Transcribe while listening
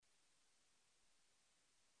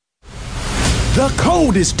The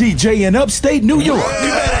coldest DJ in upstate New York. You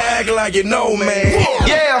better act like you know, man.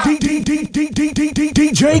 Yeah.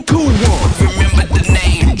 DJ Cool One. Remember the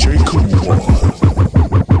name. DJ Cool One.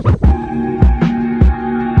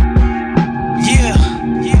 Yeah.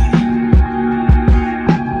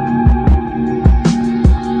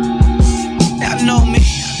 Y'all know me.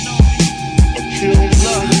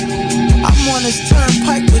 Look, I'm on this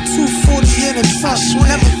turnpike with 240 in the trunk.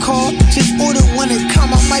 Never call, just order when it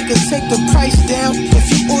come. I might could take the price down if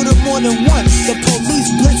you order more than one. The police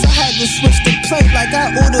blitz, I had to switch the plate like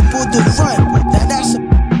I ordered for the run. Now that's a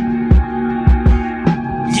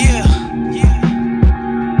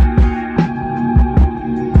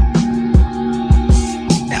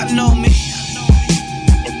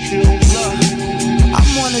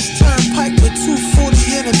turnpike with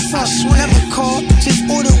 240 in the trunk. Never call, just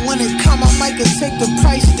order when it come. I might could take the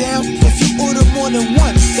price down if you order more than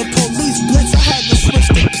one. The police blitz, I had to switch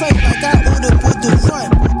the plate like I ordered for the run.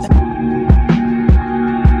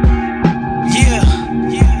 Yeah.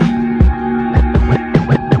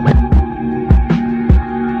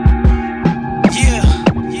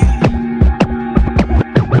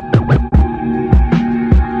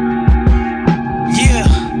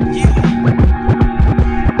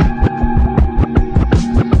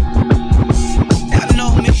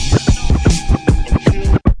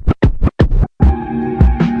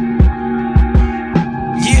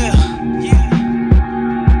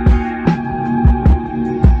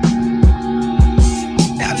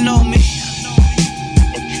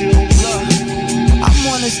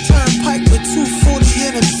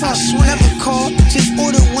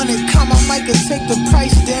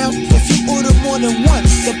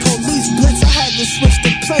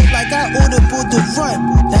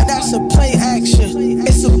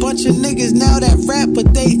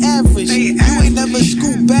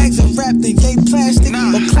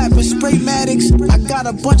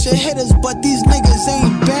 A bunch of hitters, but these niggas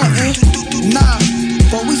ain't batting. Nah,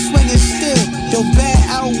 but we swinging still. Yo bad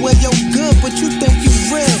out where yo good, but you think you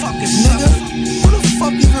real, nigga? Who the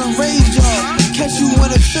fuck even raised y'all? Catch you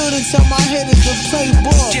in the field and tell my hitters to play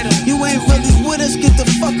ball. You ain't really with us, get the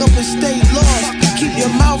fuck up and stay lost. Keep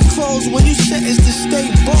your mouth closed when you sentence to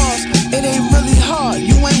stay boss. It ain't really hard.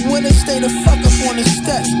 You ain't with us, stay the fuck up on the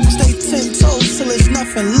steps. Stay 10 toes till there's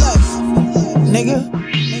nothing left, nigga.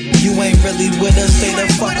 You ain't really with us, stay the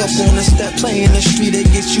fuck up on the step. Play in the street, it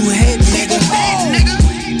gets you hit, nigga.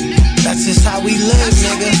 That's just how we live,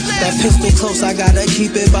 nigga. That pistol close, I gotta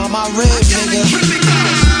keep it by my rib, nigga.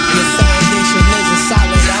 Your foundation isn't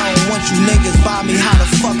solid, I don't want you niggas by me. How the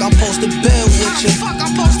fuck I'm supposed to build with you?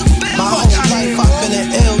 My whole life I've been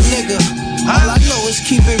an ill nigga. All I know is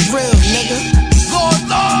keep it real, nigga.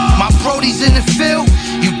 My brodies in the field,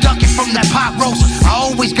 you ducking from that pot roast. I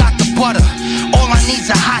always got the butter, all I need's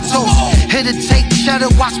a hot toast. Hit a take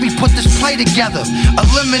cheddar, watch me put this play together.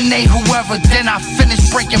 Eliminate whoever, then I finish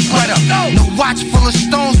breaking bread up. No watch full of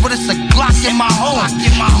stones, but it's a Glock in my home.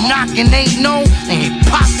 Knocking ain't known, and it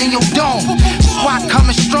popped in your dome. Squad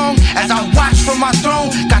coming strong as I watch from my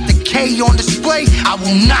throne. Got the K on display, I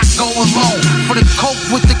will not go alone. For the coke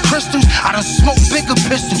with the crystals, I done smoke bigger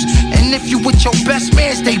pistols. And if you with your best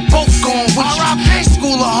mans, they both going with you.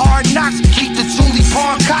 School of hard knocks, keep the Thule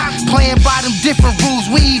pawn cock. Playing by them different rules,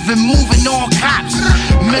 we even moving on cops.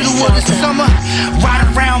 Middle of the summer, ride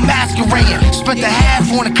around masquerading. Spent the half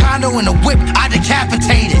on a condo and a whip, I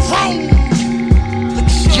decapitated.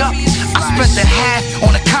 Yup, I spent the half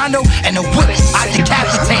on a condo and a whip, I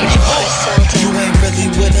decapitated. You ain't really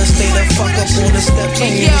with us, stay the fuck up on the step.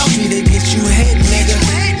 Play in the street, it gets you hit, nigga.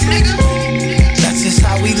 That's just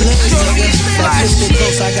how we live, nigga. That pistol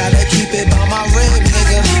close, I gotta keep it by my rib,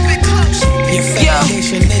 nigga. Your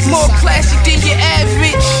foundation is more classic than your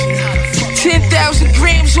average. 10,000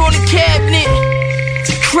 grams on the cabinet.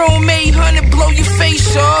 Chrome 800 blow your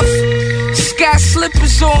face off. Sky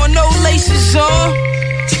slippers on, no laces on.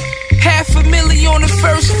 $500,000 on the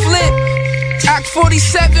first flip. Ock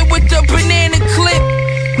 47 with the banana clip.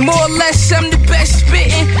 More or less, I'm the best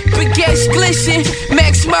spittin'. Baguettes glisten.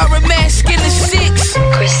 Max Mara mask in the 6.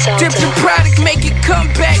 Dip the product, make it come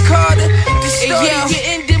back harder. The story, your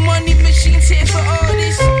ending money machines here for all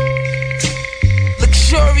this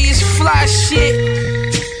luxurious fly shit.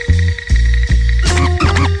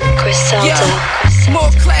 Yo,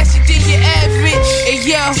 more classic than your average. Hey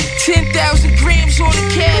yo, 10,000 grams on the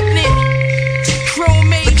cabinet.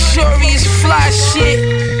 Chrome 8, luxurious fly shit.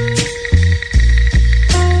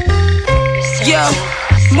 Yo,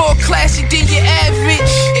 more classic than your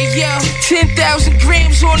average. Hey yo, 10,000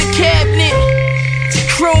 grams on the cabinet.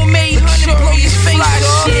 Chrome 8, luxurious fly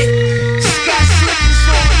shit. Sky slippers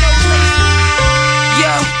on, no laces.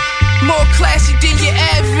 Yo, more classic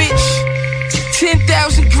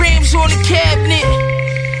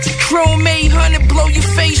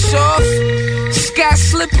face off. Sky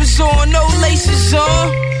slippers on, no laces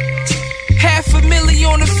on. $500,000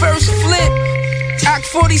 on the first flip. Ock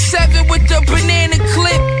 47 with the banana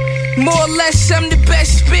clip. More or less, I'm the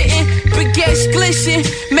best spittin'. Baguettes glisten.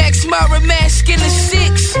 Max Mara mask in the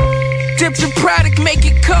 6. Dip the product, make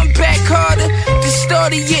it come back harder. The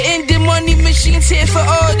start of your ending, money machines here for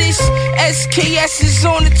artists. SKS is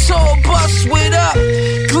on the tour bus with up.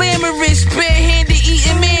 Glamorous, barehanded,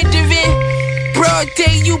 eating Mandarin. Broad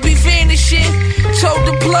day, you be vanishing. Told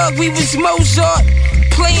the plug we was Mozart.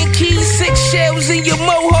 Playing keys, 6 shells in your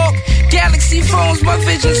mohawk. Galaxy phones, my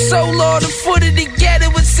vision so low. The foot of the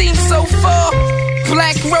ghetto, it seems so far.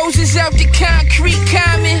 Black roses out the concrete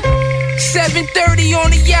common. 7:30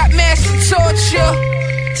 on the yacht, master torture.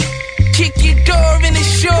 Kick your door in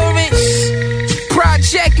insurance.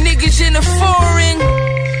 Project niggas in the foreign.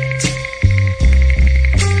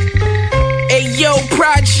 Ayo,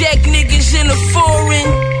 project niggas in the foreign.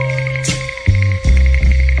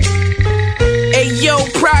 Ayo,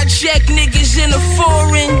 project niggas in the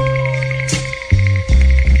foreign.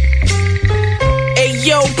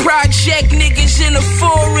 Ayo, project niggas in the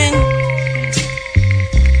foreign.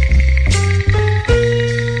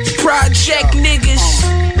 Project niggas.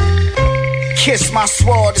 Kiss my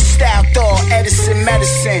sword, the style thought, Edison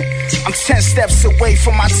medicine. I'm 10 steps away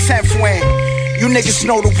from my 10th win. You niggas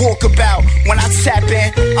know the walkabout. When I tap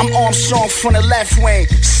in, I'm Armstrong from the left wing.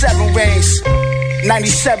 7 rings,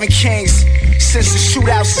 97 kings. Since the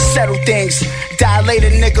shootouts to settle things. Dilate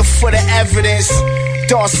a nigga for the evidence.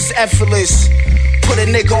 DOS is effortless. Put a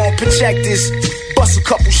nigga on projectors. Bust a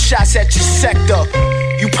couple shots at your sector.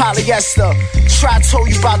 You polyester. Try told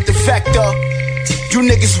you about the vector. You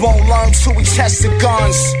niggas won't learn till we test the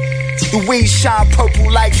guns. The weed shine purple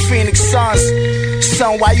like Phoenix suns.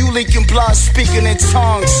 Son, why you leaking blood, speaking in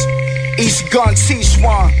tongues? Each gun teach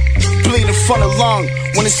one. Bleeding from the lung.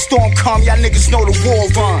 When the storm come, y'all niggas know the war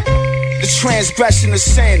run. The transgression of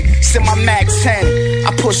sin. Send my Mac 10.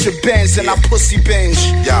 I push the Benz and I pussy binge.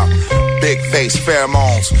 Yeah, big face,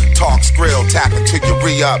 pheromones. Talk skrill, tap into your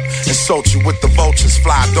re-up. Insult you with the vultures,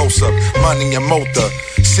 fly dose up. Money and motor.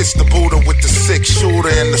 Sits the Buddha with the 6-shooter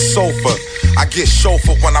in the sofa. I get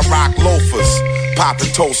chauffeur when I rock loafers.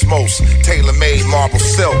 Poppin' toast most. Tailor-made marble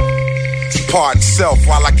silk. Pardon self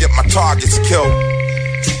while I get my targets killed.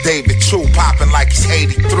 David True popping like he's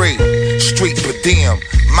 83. Street per diem,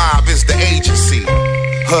 Mobb is the agency.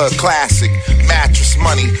 Hood classic, mattress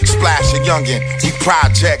money, splash a youngin'. We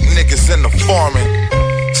project niggas in the foreman.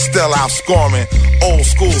 Still out scoring, old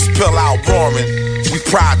schools pill out roaring. We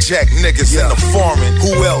project niggas in the foreman.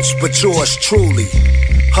 Who else but yours truly?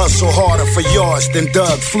 Hustle harder for yours than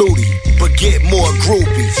Doug Flutie, but get more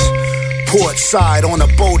groupies. Port side on a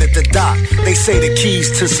boat at the dock. They say the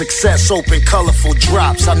keys to success open colorful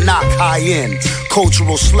drops. I knock high end.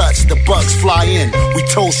 Cultural sluts, the bugs fly in. We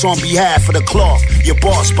toast on behalf of the cloth. Your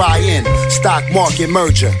boss buy in. Stock market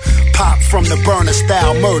merger. Pop from the burner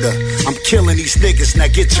style murder. I'm killing these niggas, now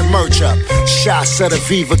get your merch up. Shots of the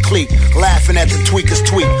Viva clique. Laughing at the tweakers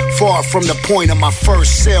tweak. Far from the point of my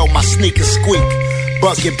first sale, my sneakers squeak.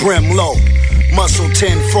 Bucket brim low. Muscle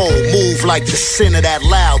tenfold, move like the center that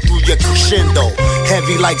loud through your crescendo.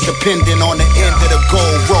 Heavy like the pendant on the end of the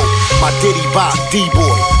gold rope. My Diddy Bop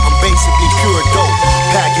D-boy, I'm basically pure dope.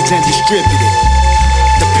 Packaged and distributed.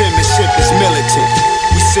 The penmanship is militant.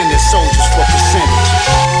 We sending soldiers for percentage.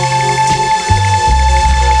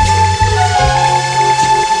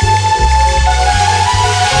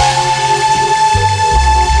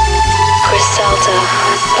 Griselda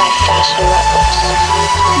by Fashion Rebels.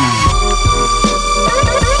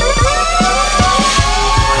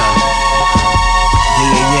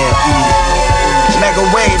 Mega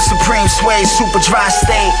wave, supreme sway, super dry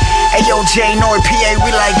state. Ayo, J, Nord, PA,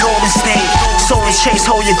 we like Golden State. Solar chase,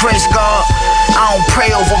 hold your grace, God. I don't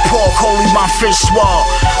pray over pork, holy my fish swab.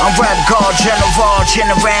 I'm rap God, general.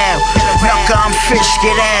 Knucker, I'm fish,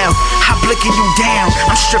 get out. I blicking you down,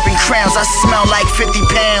 I'm stripping crowns. I smell like 50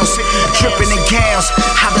 pounds, dripping in gowns.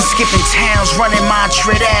 I've been skipping towns, running my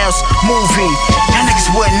house. Movie, y'all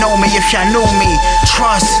niggas wouldn't know me if y'all knew me.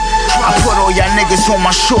 Trust, I put all y'all niggas on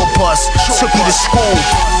my short bus. Took you to school,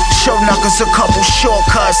 show knuckles a couple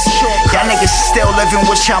shortcuts. Y'all niggas still living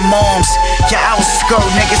with y'all moms. Y'all outskirt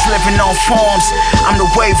niggas living on farms. I'm the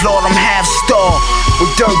wave lord, I'm half star.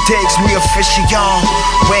 With dirt digs, we official, y'all.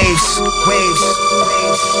 Waves, waves,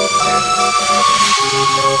 waves.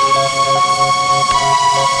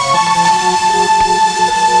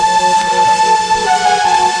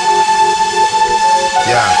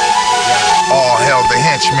 Yeah, all hell the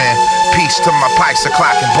hench henchmen. Peace to my pikes are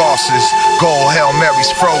clocking bosses. Gold Hail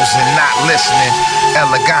Marys frozen, not listening.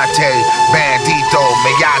 Elegante, bandito,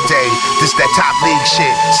 mayate. This that top league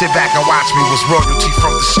shit. Sit back and watch me was royalty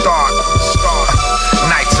from the start.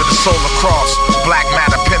 Knights of the Solar Cross, black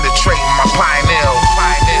matter penetrating my pineal.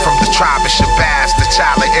 From the tribe of Shabazz, the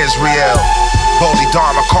child of Israel. Holy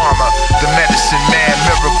Dharma Karma, the medicine man,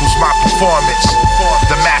 miracles my performance.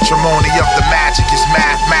 The matrimony of the magic is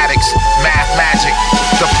mathematics, math magic.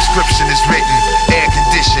 The prescription is written, air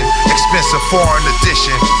conditioned, expensive foreign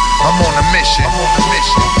edition. I'm on a mission,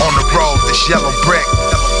 on the road, this yellow brick.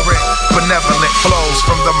 Benevolent flows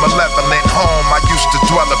from the malevolent home I used to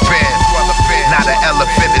dwell up in. Now the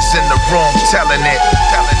elephant is in the room telling it.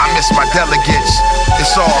 I miss my delegates,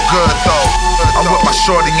 it's all good though. I'm with my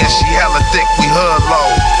shorty and she hella thick, we hood low.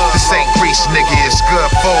 This ain't grease, nigga, it's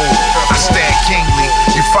good food. I stand kingly,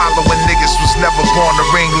 you following niggas was never born to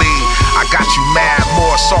ring lead. I got you mad,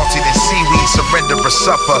 more salty than seaweed. Surrender or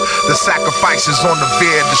suffer, the sacrifices on the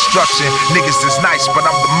veer of destruction. Niggas is nice, but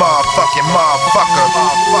I'm the motherfucking motherfucker.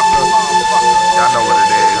 Y'all know what it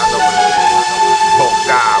is. Both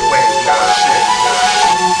God, wave God shit.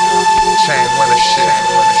 Chain winter shit.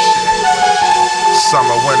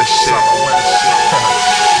 Summer winter shit.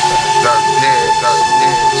 Dirt dead.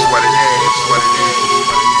 It's what it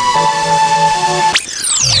is.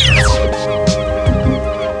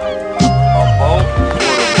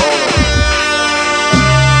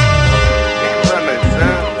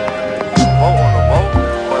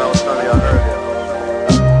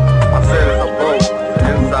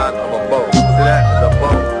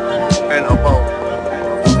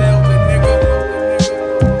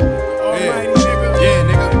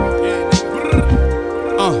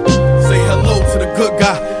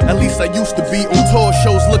 I used to be on tour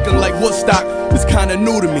shows looking like Woodstock. It's kinda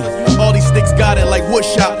new to me. All these sticks got it like wood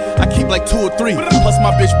shop. I keep like 2 or 3. Plus my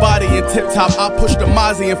bitch body in tip top. I push the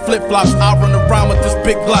Mozzie in flip flops. I run around with this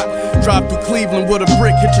big Glock. Drive through Cleveland with a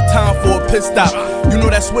brick. Hit your town for a pit stop. You know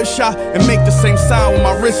that switch shot and make the same sound with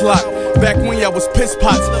my wrist lock. Back when y'all was piss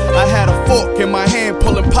pots, I had a fork in my hand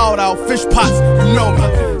pulling powder out fish pots. You know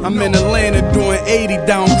me. I'm in Atlanta doing 80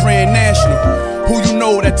 down Grand National. Who you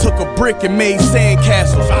know that took a brick and made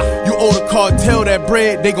sandcastles? You owe the cartel that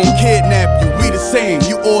bread, they gon' kidnap you. We the same,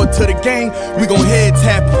 you owe it to the gang, we gon' head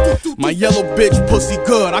tap you. My yellow bitch pussy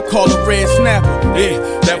good, I call her red snapper. Yeah,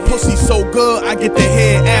 that pussy so good, I get the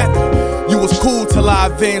head after. You was cool till I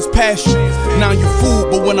advanced past you. Now you fool,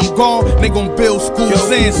 but when I'm gone, they gon' build schools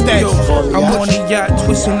and statues. I'm on a yacht,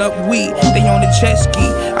 twisting up weed, they on the jet ski.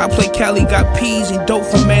 I play Cali, got peas and dope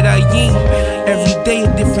from Medellin. Every day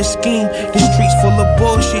a different scheme. The streets full of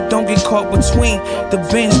bullshit, don't get caught between. The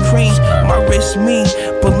Benz cream, my wrist mean.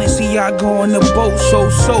 Balenciaga on the boat, so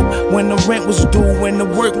when the rent was due, when the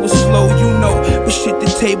work was slow, you know. But shit, the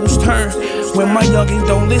tables turn. When my youngin'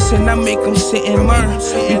 don't listen, I make them sit and learn.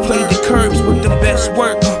 We played the curbs with the best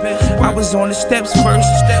work. I was on the steps first,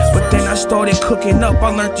 but then I started cooking up. I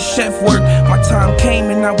learned the chef work. My time came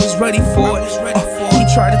and I was ready for it. He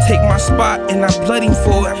tried to take my spot and I bled him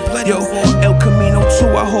for it. Yo, El Camino too,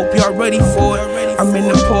 I hope y'all ready for it. I'm in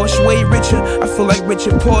the Porsche, way richer, I feel like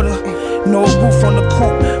Richard Porter. No roof on the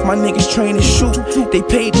coupe, my niggas train to shoot. They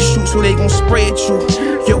paid to shoot, so they gon' spray at you.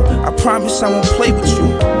 Yo, I promise I won't play with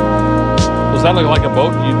you. Does that look like a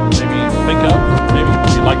boat you maybe think of? Maybe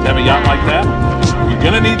you'd like to have a yacht like that? You're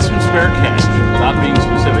gonna need some spare cash. Not being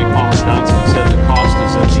specific, Palmer Johnson said the cost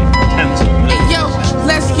is in the tens of millions. Yo,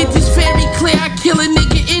 let's get this very clear. I kill a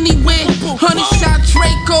nigga anywhere. 100-shot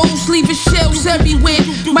Dracos, leaving shells everywhere.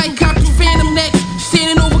 Might cop the Phantom next.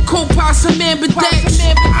 Standing over Copas and Amberdex.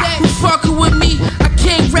 You fucking with me, I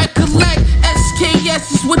can't recollect.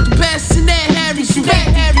 SKS is with the best and that Harry's back.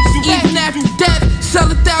 Even after death, sell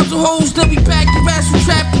 1,000 hoes, they'll be back. Your ass will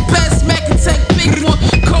trap the best. Mac attack, big one.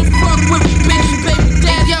 Come fuck with me, bitch, baby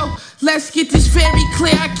dad. Yo, let's get this very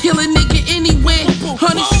clear. I kill a nigga anywhere.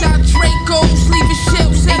 100-shot Dracos, leaving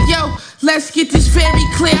shells. Hey yo, let's get this very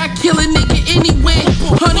clear. I kill a nigga anywhere.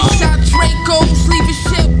 100-shot Dracos, leaving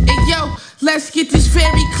shells. Hey yo, let's get this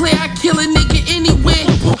very clear. I kill a nigga anywhere.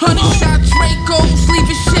 100-shot Dracos,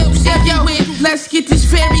 leaving shells everywhere. Let's get this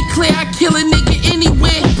very clear. I kill a nigga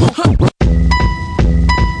anywhere.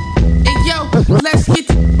 Hey yo, let's get.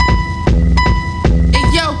 Hey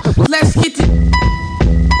yo, let's get.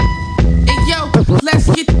 Hey yo, let's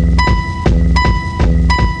get.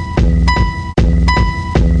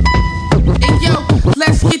 Hey yo,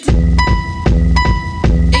 let's get.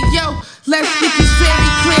 Hey yo, let's get this very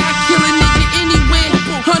clear. I kill a nigga anywhere.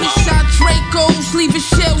 100-shot Dracos, leaving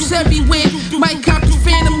shells everywhere. Might cop the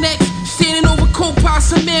Phantom next. Standing over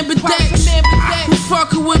Copas and Amberdex. You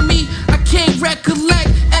fucking with me, I can't recollect.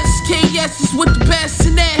 SKS is with the best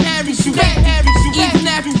and that Harry's back. Even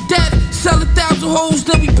after death, sell 1,000 hoes,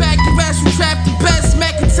 then we back the rest. We trap the best,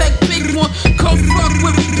 Mac and Tech, big one. Come fuck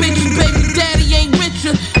with a bitch, baby daddy ain't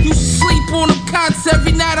richer. Used to sleep on them cots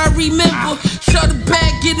every night, I remember. Shut the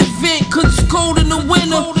bag, get a vent, cause it's cold in the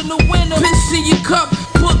winter. Piss in your cup,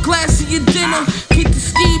 put glass in your dinner. Keep the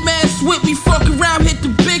ski mask with me, fuck around, hit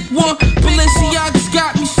the big one. Balenciaga's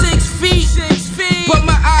got me 6 feet, but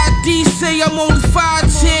my ID say I'm only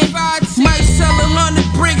 5'10". Might sell 100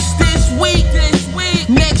 bricks this week.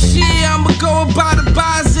 Next year I'ma go and buy the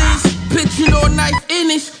bozes. Picture or knife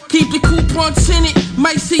in it, keep the coupon tinted.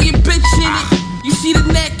 Might see your bitch in it. You see the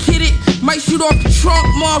neck hit it, might shoot off the trunk,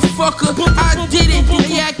 motherfucker. I did it.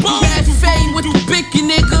 They act bad fame with the bicker,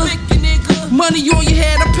 nigga. Money on your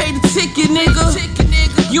head, I pay the ticket, nigga.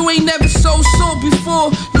 You ain't never sold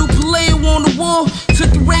before. New player on the wall.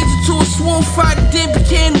 Took the Ranger to a swarm fighter, then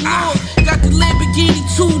became the law. Got the Lamborghini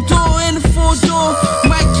 2-door and the 4-door.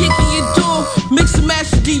 Might kick in your door, mix and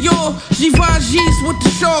match with Dior. Givenchy's with the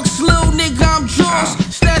sharks, little nigga, I'm Jaws.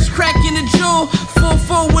 Stash crack in the jaw,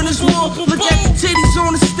 4-4 when it's war. Look at the titties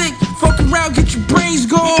on the stick, fuck around, get your brains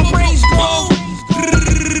gone.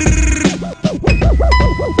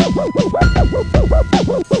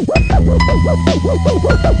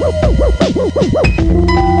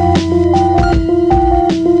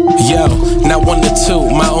 Yo, now 1 to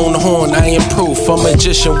 2, my own horn, I am proof. A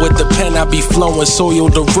magician with the pen, I be flowing, soil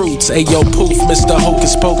the roots. Ayo, poof, Mr.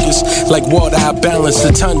 Hocus Pocus. Like water, I balance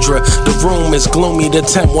the tundra. The room is gloomy, the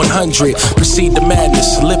temp 100. Proceed to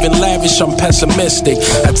madness, living lavish, I'm pessimistic.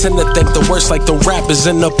 I tend to think the worst like the rappers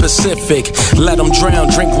in the Pacific. Let them drown,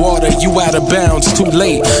 drink water, you out of bounds, too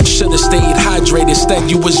late. Should've stayed hydrated, instead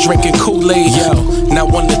you was drinking Kool-Aid. Yo, now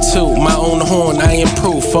 1 to 2, my own horn, I am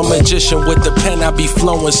proof. A magician with the pen, I be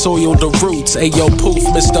flowing, soil the roots. Ayo, poof,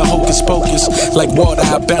 Mr. Hocus Pocus. Like water,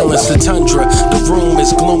 I balance the tundra. The room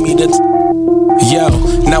is gloomy, Yo,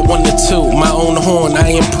 now 1 to 2, my own horn,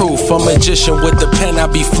 I am proof. A magician with the pen, I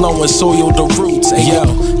be flowing, soil the roots. Yo,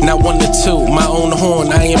 now 1 to 2, my own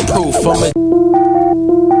horn, I am proof.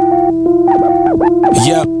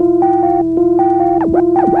 Yo.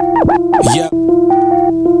 Yeah.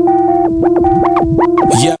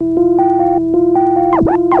 Yeah.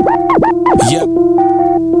 Yeah.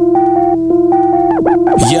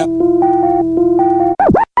 Yeah.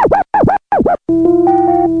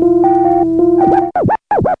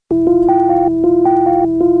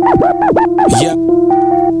 Yeah.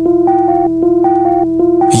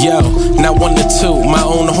 Yo, now 1 to 2, my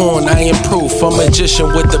own horn, I am proof. A magician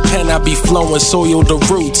with the pen, I be flowing, soil the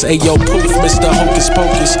roots. Ayo, poof, Mr. Hocus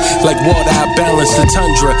Pocus. Like water, I balance the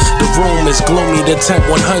tundra. The room is gloomy, the temp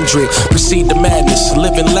 100. Proceed to madness,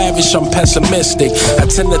 living lavish, I'm pessimistic. I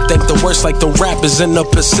tend to think the worst like the rappers in the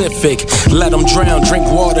Pacific. Let them drown, drink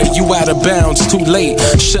water, you out of bounds, too late.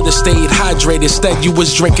 Should've stayed hydrated, instead you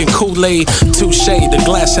was drinking Kool-Aid. Touche, the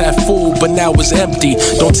glass half full, but now it's empty.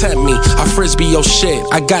 Don't tempt me, I frisbee your shit.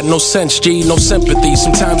 I got no sense, G, no sympathy.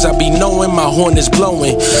 Sometimes I be knowing my horn is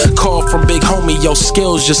blowing. Call from big homie, your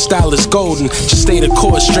skills, your style is golden. Just stay the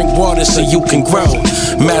course, drink water so you can grow.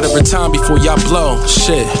 Matter of time before y'all blow.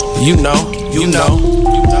 Shit, you know.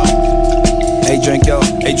 Hey, drink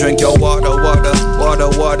your water.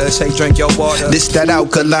 Say, drink your water. This that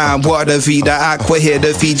alkaline water, Vita Aqua, here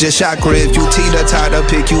to feed your chakra. If you teeter-totter,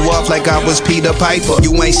 pick you off like I was Peter Piper.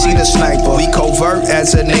 You ain't see the sniper. We covert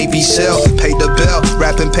as a Navy SEAL. Pay the bill,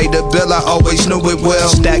 rapping pay the bill, I always knew it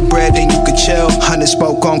well. Stack bread and you could chill. Honey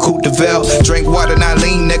spoke on Coupe de Ville. Drink water, not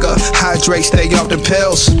lean, nigga. Hydrate, stay off the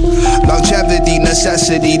pills. Longevity,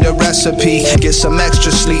 necessity, the recipe. Get some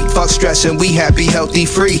extra sleep, fuck stressing, we happy, healthy,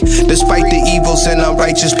 free. Despite the evils and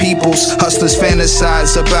unrighteous peoples, hustlers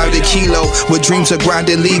fantasize about a kilo with dreams of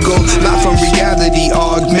grinding legal. Not from reality,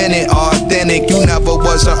 augmented, authentic. You never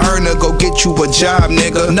was a earner, go get you a job,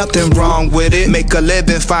 nigga. Nothing wrong with it. Make a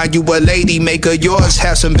living, find you a lady, make her yours,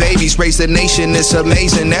 have some babies, raise the nation. It's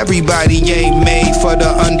amazing. Everybody ain't made for the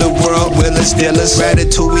underworld. Willers, dealers,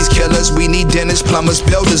 ratatouille's killers. We need dentists, plumbers,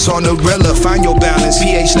 builders on the rilla. Find your balance,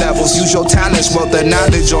 pH levels, use your talents, wealth of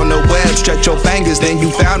knowledge on the web. Stretch your fingers, then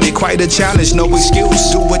you found it. Quite a challenge, no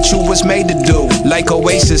excuse. Do what you was made to do. Like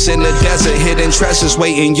oasis in the desert, hidden treasures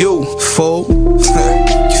waiting you. Fool,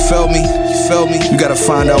 you feel me? You gotta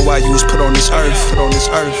find out why you was put on this earth.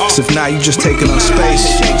 Cause if not, you just taking up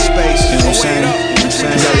space. You know what I'm saying? You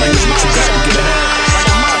gotta use what you got to get ahead.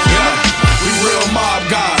 We real mob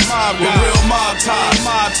guys, with real mob ties.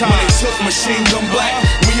 When they took Machine Gun Black,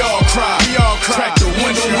 we all cried. Crack the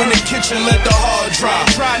window in the kitchen, let the hard dry.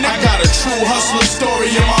 I got a true hustler story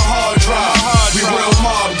in my hard drive. We real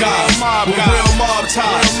mob guys, with real mob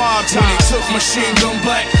ties. When they took machine gun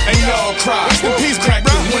black, and y'all cry. Peace crack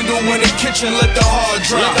the window in the kitchen, let the hard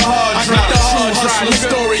drive. I got a true hustler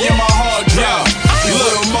story in my hard drive.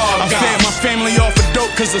 Little Mobb, I fed my family off of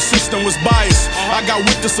dope cause the system was biased. I got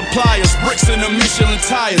with the suppliers, bricks in the Michelin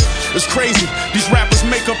tires. It's crazy, these rappers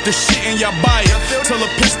make up the shit and y'all buy it. Till a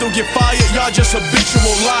pistol get fired, y'all just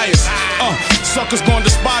habitual liars. Suckers gon'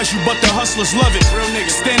 despise you, but the hustlers love it.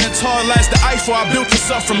 Standing tall as the Eiffel, I built this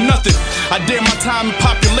up from nothing. I did my time in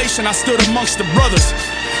population, I stood amongst the brothers.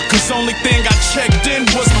 Cause only thing I checked in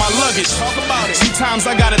was my luggage. Sometimes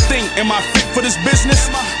I gotta think, am I fit for this business?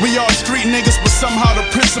 We all street niggas, but somehow the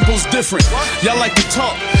principle's different. Y'all like to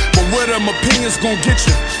talk, but where them opinions gon' get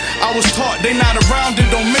you? I was taught they not around and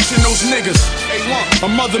don't mention those niggas. A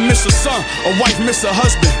mother miss a son, a wife miss a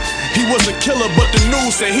husband. He was a killer, but the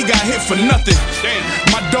news said he got hit for nothing.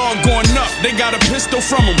 My dog going up, they got a pistol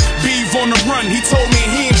from him. Beeve on the run, he told me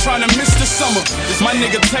he ain't trying to miss the summer. My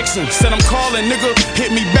nigga texting, said I'm calling, nigga,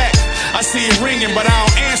 hit me back. I see it ringing, but I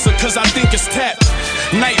don't answer cause I think it's tapped.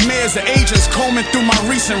 Nightmares of agents combing through my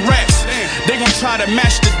recent raps. They gon' try to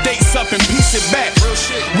match the dates up and piece it back.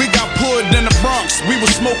 We got pulled in the Bronx, we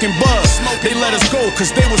was smoking buzz. They let us go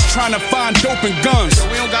cause they was trying to find dope and guns.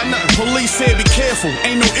 Police said be careful,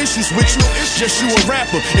 ain't no issues with you, just you a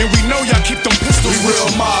rapper. And we know y'all keep them pistols with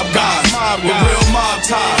real Mobb guys, with real Mobb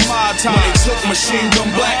ties. When they took machine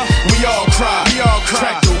gun black, we all cried.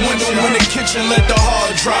 Crack the window in the kitchen, let the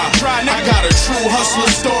hard drive. I got a true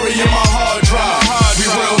hustler story in my hard drive. We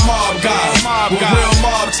real Mobb guys, with real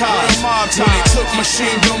Mobb ties. When they took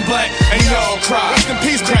machine gun black, and y'all cried.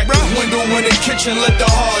 Crack the window in the kitchen, let the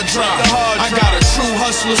hard drive. I got a true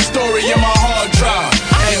hustler story in my hard drive.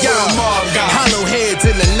 Hey yo, hollow heads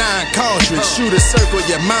in the 9 cartridge. Shoot a circle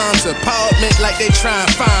your mom's apartment like they tryin'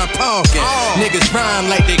 find parking. Niggas rhyme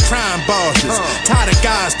like they crime bosses. Tired of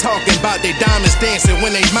guys talking about they diamonds dancing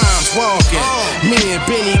when they moms walking. Me and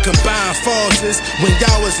Benny combined forces. When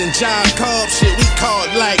y'all was in job carb shit, we caught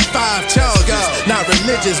like 5 charges. Not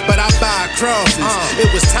religious, but I buy crosses. It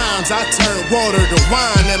was times I turned water to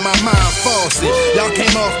wine in my mind faucet. Y'all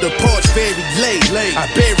came off the porch very late. I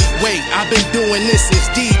buried weight. I've been doing this since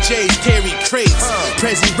DJs carry crates.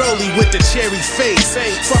 Prezi Rollie with the cherry face.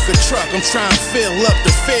 Fuck a truck, I'm trying to fill up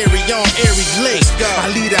the ferry on Erie Lake.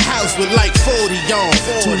 I leave the house with like 40 on.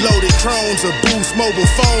 2 loaded drones, a Boost mobile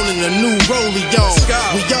phone, and a new Rollie on.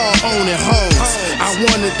 We all owning homes. I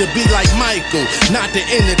wanted to be like Michael, not the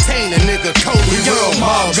entertainer, nigga. Cody we real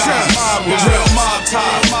Mobb guys, we real Mobb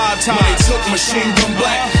ties. When they took machine gun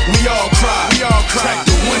black, we all cried. Crack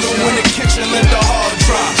the window in the kitchen, let the hard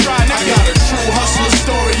drive. I got a true hustler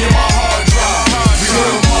story in my hard drive. We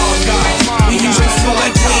real Mobb guys. We used to feel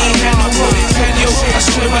like we ain't had no road. Yo, I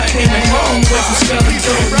swear I came a long way from selling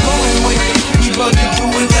dope. Long way. We about to do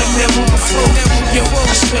it like never before. Yo,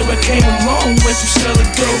 I swear I came a long way from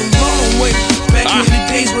selling dope. Long way. Back in the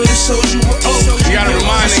days where the soldier were old. You gotta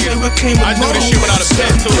remind niggas, I do this shit without a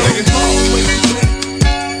pen too, nigga.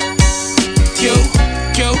 Yo,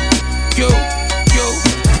 yo, yo, yo.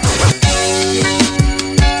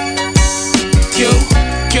 Yo,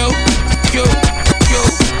 yo, yo, yo.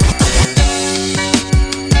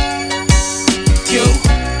 Yo,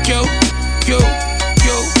 yo, yo, yo. Yo, yo, yo,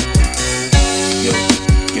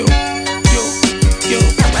 yo.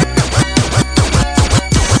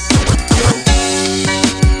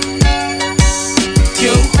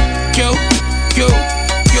 Yo, yo, yo,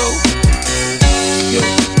 yo. Yo,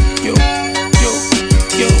 yo, yo,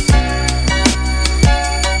 yo.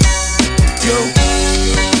 Yo,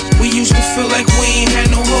 we used to feel like we ain't had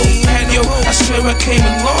no hope. Yo, I swear I came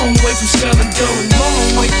a long way from selling dope.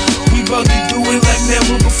 Long way. We about to do it like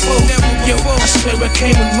never before. Yo, I swear I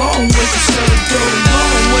came a long way from selling dope.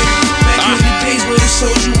 Long way. Back in the days where the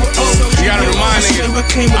soldier were old. You gotta remind niggas,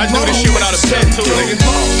 I do this shit without a pen too, nigga.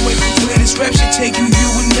 Where this rap should take you, you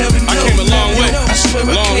would never know. I came a long way. I swear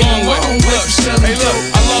I came a long way from selling Hey look,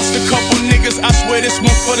 I lost a couple niggas, I swear this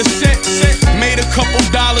one for the set. Made a couple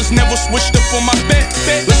dollars, never switched up on my bet.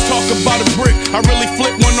 Let's talk about a brick, I really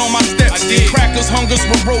flipped one on my steps. Crackers, hungers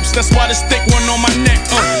with ropes, that's why this thick one on my neck.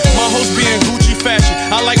 My hoes being Gucci fashion,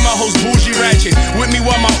 I like my hoes bougie ratchet. With me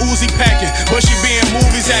while my Uzi packing, but she being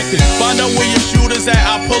movies acting. Find out where your shooters at,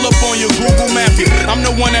 I pull up on your Google map. I'm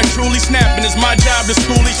the one that truly snapping, it's my job to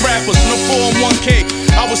school these rappers. No 401k,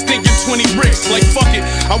 I was thinking 20 bricks, like fuck it,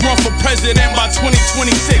 I run for president by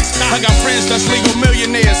 2026. I got friends that's legal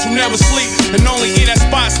millionaires who never sleep and only eat at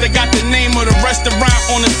spots that got the name of the restaurant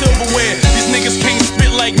on the silverware. These niggas can't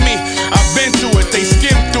spit like me, I've been through it, they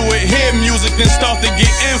skim through it, hear music then start to get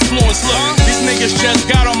influenced. Look, these niggas just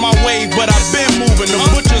got on my wave, but I've been moving. The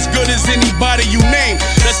butcher's good as anybody you name,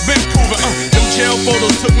 that's been proven. Them jail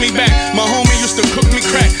photos took me back. My homie used to cook me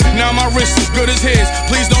crack. Now my wrist is good as his.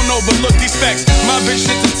 Please don't overlook these facts. My bitch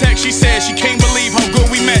sent the text. She said she can't believe how good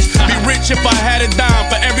we matched. Be rich if I had a dime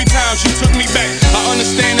for every time she took me back. I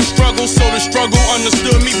understand the struggle, so the struggle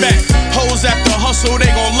understood me back. Hoes after hustle, they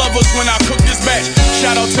gon' love us when I cook this batch.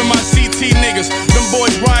 Shout out to my CT niggas. Them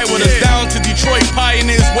boys ride with us down to Detroit,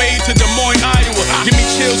 pioneers way to Des Moines, Iowa. Give me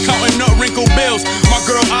chills counting up wrinkled bills. My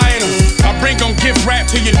girl eyeing them. I bring them gift wrap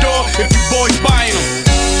to your door if you boys buying them.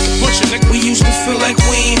 We used to feel like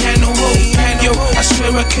we ain't had no hope. Yo, I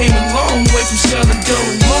swear I came a long way from selling dope.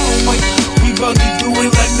 Long way. We bout to do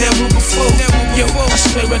it like never before. Yo, I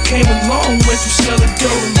swear I came a long way from selling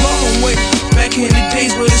dope. Long way. Back in the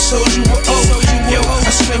days where the soldier were old. Yo,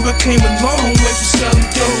 I swear I came a long way from selling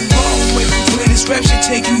dope. Long way. Where this rap shit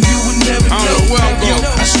take you, you would never know. Yo,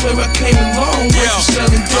 I swear I came a long way from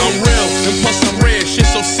selling dope. I'm real, and plus I'm red. Shit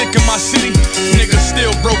so sick in my city. Niggas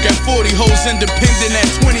still broke at 40. Hoes independent at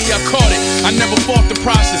 20. I caught it. I never fought the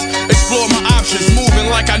process. Explored my options.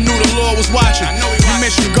 Moving like I knew the Lord was watching. You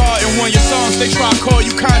mentioned God in one of your songs. They try to call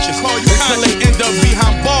you conscious. Until they end up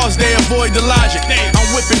behind bars, they avoid the logic. I'm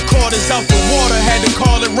whipping quarters out the water. Had to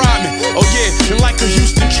call it rhyming. Oh yeah, and like a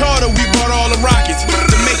Houston charter, we brought all the rockets.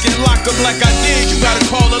 To make it lock up like I did, you gotta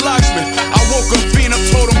call a locksmith. I woke up fiend up,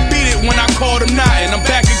 told him beat it when I called him not. And I'm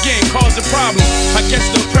back again, causing problems. I guess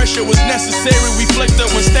the pressure was necessary. We flexed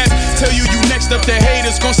up when stats tell you next up. The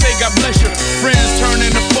haters gon' say God bless you. Friends turn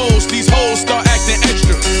into foes. These hoes start acting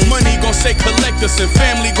extra. Money gon' say collect us, and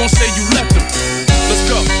family gon' say you left them. Let's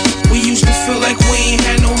go. We used to feel like we ain't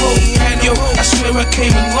had no hope. Yo, I swear I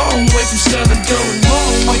came a long way from selling dope.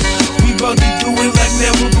 Long way. We bout to do it like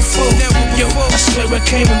never before. Yo, I swear I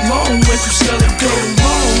came a long way from selling dope.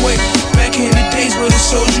 Long way. Back in the days where the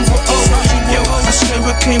soldier were old. Yo, I swear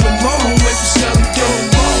I came a long way from selling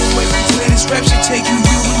dope. Long way. Where this rap shit take you,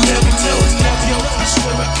 you would never know. Yo, I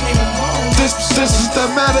swear I came a long way. This is the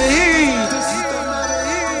Medellin.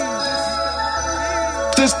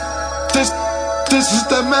 This is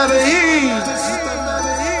the Medellin.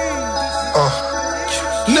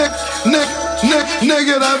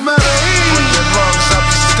 Nigga, that Medellin. Bring the lungs, I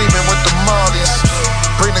be steaming with the mollies.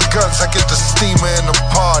 Bring the guns, I get the steamer in the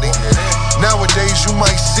party. Nowadays you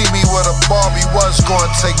might see me where the Barbie was.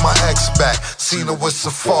 Gonna take my ex back, seen her with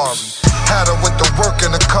Safari. Had her with the work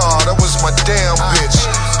in the car, that was my damn bitch.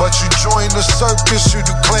 But you join the circus, you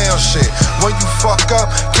do clown shit. When you fuck up,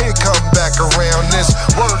 can't come back around this.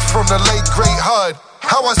 Word from the late great HUD.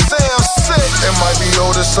 How I sound sick. It might be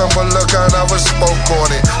old as some, but look, I never spoke on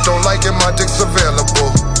it. Don't like it, my dick's available.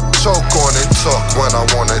 Choke on it, talk when I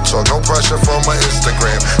wanna talk. No pressure from my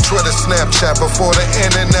Instagram, Twitter, Snapchat. Before the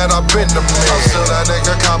internet, I've been the man. I'm still that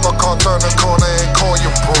nigga, cop a car, turn the corner and call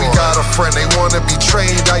your bro. We got a friend, they wanna be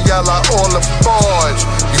trained. I yell out all aboard.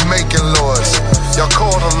 You making laws, y'all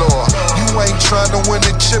call the law. You ain't trying to win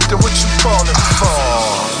the chip, then what you calling for?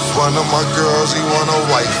 One of my girls, he want a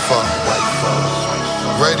wife up.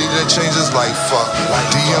 Ready to change his life up.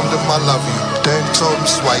 DM'd him I love you, then told him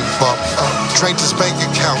swipe up. Drained his bank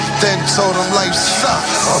account, then told him life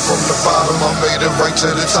sucks. Up from the bottom, I made it right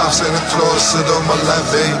to the top. Santa Claus sit on my lap,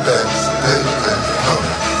 baby.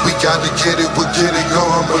 We gotta get it, we'll get it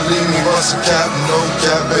going. Believe me, bust a cap, no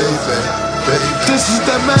cap, baby. This is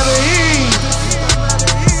the Medellin.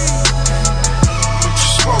 What you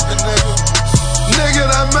smoking, nigga? Nigga,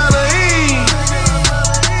 that Medellin.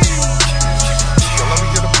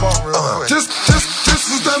 This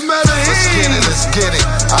is the Medellin. Let's get it.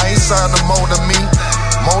 I ain't signed to Mona me.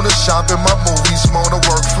 Mona shopping my movies, Mona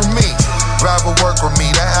work for me. Rather work with me,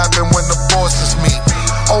 that happen when the bosses meet.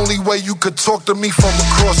 Only way you could talk to me from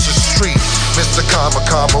across the street. Mr.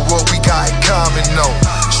 Kama, what we got in common, no.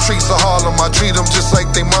 Streets of Harlem, I treat them just like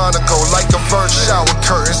they Monaco. Like a first shower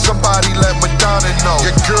curtain, somebody let Madonna know.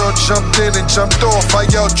 Your girl jumped in and jumped off, I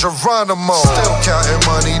yelled Geronimo. Still counting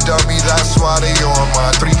money, dummy, that's why they on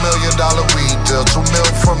mine. $3 million weed deal, $2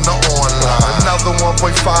 million from the online. Another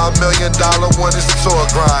 $1.5 million when it's tour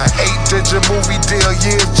grind. 8-digit movie deal,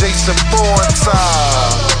 yeah, Jason Bourne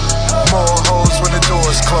time. More hoes when the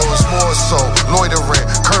doors close, more so loitering,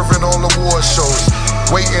 curving all award shows.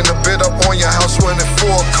 Waiting to bid up on your house when it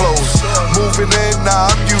foreclosed. Moving in,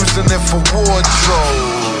 now I'm using it for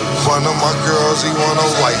wardrobe. One of my girls, he want a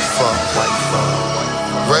wife up.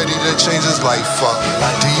 Ready to change his life up.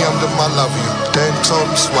 DM'd him I love you, then told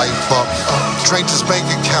him swipe up. Drained his bank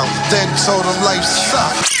account, then told him life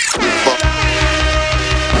sucks.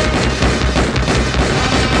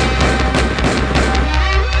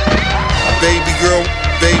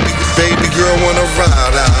 Baby girl wanna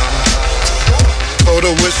ride out. Told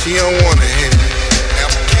her what she don't wanna hear.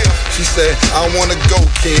 She said, I wanna go,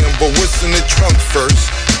 Kim, but what's in the trunk first?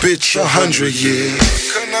 bitch 100 years.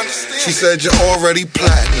 She said you're already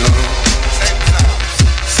platinum,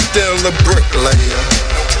 still a bricklayer.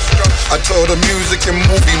 I told her music and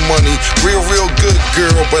movie money, real good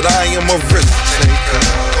girl, but I am a risk taker.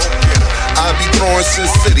 I be throwing Sin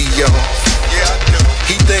City off.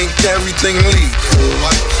 He think everything legal,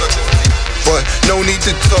 but no need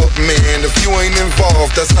to talk, man. If you ain't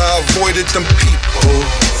involved, that's how I avoided them people.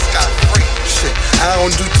 Shit, I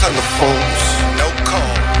don't do telephones, no call.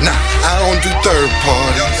 Nah, I don't do third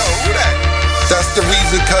parties. That's the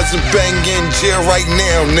reason Cousin Bang in jail right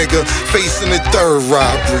now, nigga, facing a third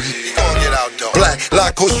robbery. Black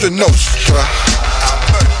La Costa Nostra.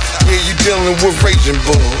 Yeah, you dealing with Raging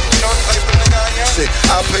Bull. Shit,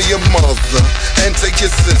 I'll pay your mother and take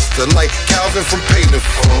your sister like Calvin from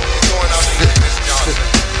Painful.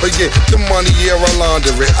 But yeah, the money, yeah, I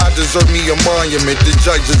launder it. I deserve me a monument. The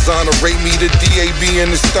judges honorate me, the DAB in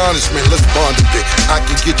astonishment. Let's bond a bit. I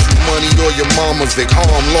can get you money or your mama Vic.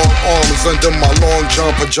 Harm, long arms under my long john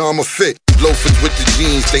pajama fit. Loafers with the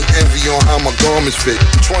jeans, they envy on how my garments fit.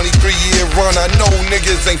 23-year run, I know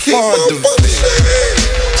niggas ain't fond of it.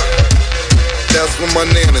 That's what my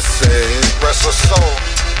nana said. Rest her soul.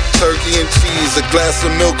 Turkey and cheese, a glass of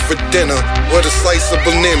milk for dinner, with a slice of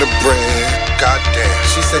banana bread. Goddamn.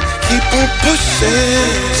 She said, keep on pushing.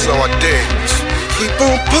 So I did. Keep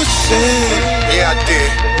on pushing. Yeah, I did.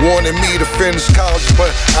 Wanted me to finish college,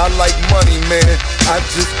 but I like money, man. I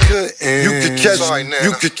just couldn't. You could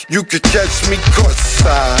catch, you could catch me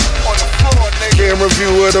courtside on the floor, nigga. Camera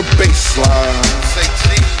view of the baseline. Say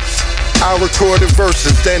cheese. I recorded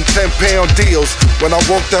verses, then 10-pound deals when I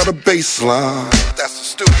walked out of baseline. That's the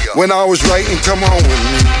studio. When I was writing, come home with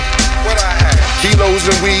me. What I had? Kilos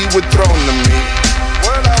and weed were thrown to me.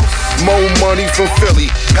 What else? More money from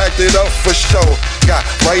Philly, packed it up for show. Got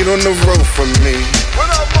right on the road for me.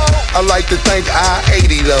 What up, Mo? I like to thank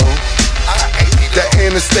I-80 though. The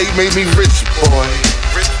interstate made me rich, boy.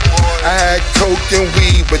 I had coke and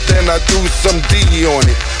weed, but then I threw some D on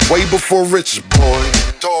it. Way before Rich Boy.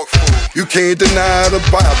 Dog food. You can't deny the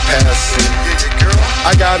bypassing.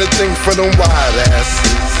 I got a thing for them wide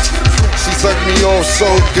asses. She sucked me off so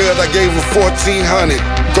good, I gave her 1,400.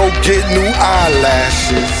 Go get new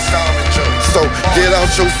eyelashes. So get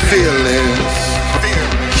out your feelings.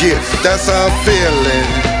 Yeah, that's how I'm feeling.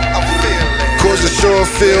 Cause it sure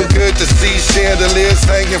feel good to see chandeliers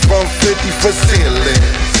hanging from 50 for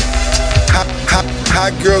ceilings.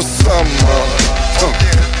 Hot girl summer.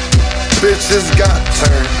 Bitches got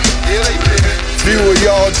turned. Few of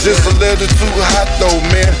y'all just a little too hot though,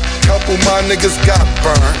 man. Couple my niggas got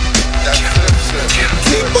burned.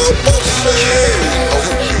 Keep on pushing.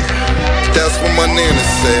 That's what my nana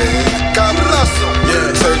said. God bless them.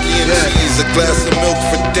 Yeah. Turkey and cheese, a glass of milk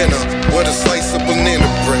for dinner, with a slice of banana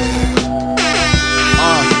bread.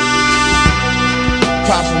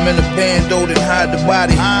 Pop him in a bando, then hide the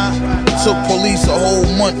body. Took police a whole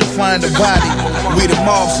month to find the body. We the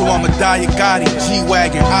mob, so I'm a Diet Gotti.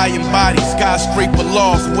 G-Wagon, iron body, skyscraper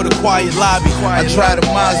loft with a quiet lobby. I tried a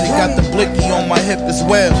Mozzie, got the blicky on my hip as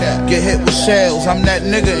well. Get hit with shells, I'm that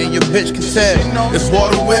nigga and your bitch can tell. If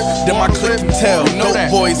water whip, then my clip can tell.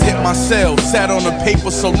 Dope boys hit my cell, sat on the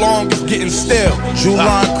paper so long it's getting stale.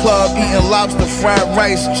 Julian Club, eating lobster, fried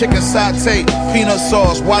rice, chicken satay, peanut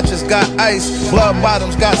sauce, watches got ice, blood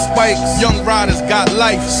bottoms got spikes, young riders got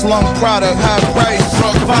life, slum product, high price,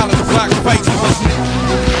 drug violence, black fights.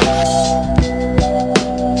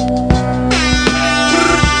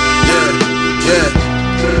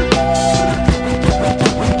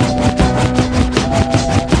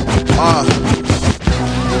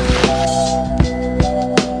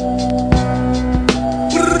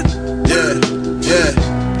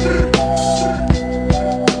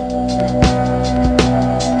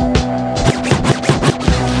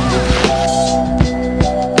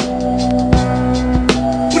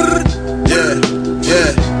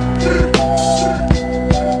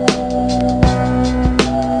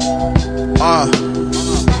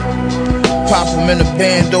 In a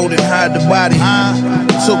bando, then hide the body.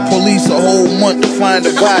 Took police a whole month to find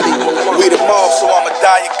the body. We the mob, so I'm a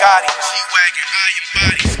Diet Gotti. G-Wagon, iron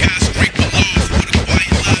body, skyscraper loft with a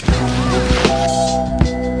quiet lobby.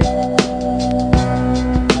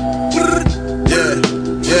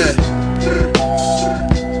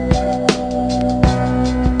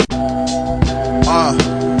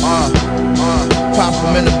 Pop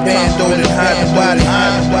him in a bando, then hide the body.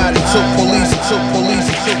 Took police.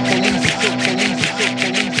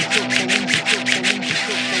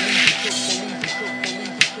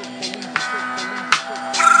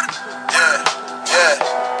 Yeah.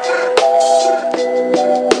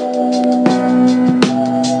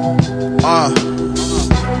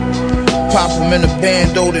 pop him in a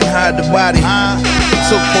bando, then hide the body.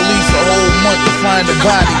 Took police a whole month to find the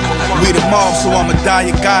body. We the mob, so I'ma die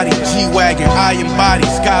a Gotti. G-Wagon, iron body,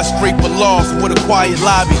 skyscraper loft with a quiet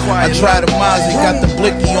lobby. I tried a Mozzie, got the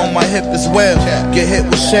blicky on my hip as well. Get hit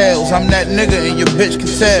with shells, I'm that nigga and your bitch can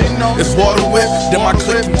tell. It's water whip, then my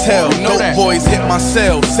clip can tell. Dope boys hit my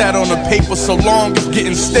cell, sat on the paper so long it's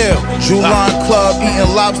getting stale. Julian Club,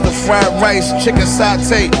 eating lobster, fried rice, chicken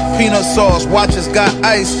satay, peanut sauce, watches got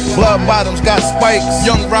ice, blood bottoms got spikes,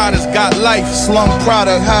 young riders got life, slum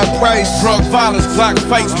product, high price, drug violence, black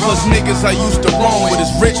fights, plus niggas I used to roam with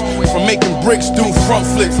is rich from making bricks, do front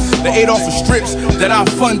flips. They ate off of strips that I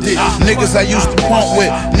funded. Niggas I used to pump with,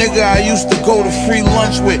 nigga I used to go to free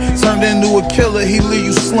lunch with, turned into a killer, he leave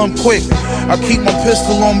you slump quick. I keep my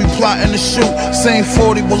pistol on me, plotting to shoot. Same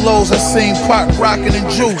 40 belows, I seen Pop rockin' and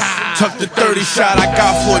juice. Tuck the 30 shot I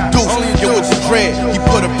got for a deuce. Yo, it's a dread. You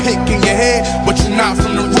put a pick in your head, but you're not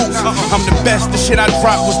from the roots. I'm the best, the shit I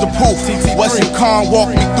dropped was the proof. Westside Khan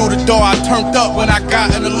walked me through the door, I turned up when I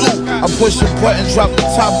got in the loop. I push a button, drop the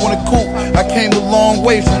top on the coupe. I came a long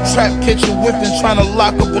way from trap kitchen whipping, trying to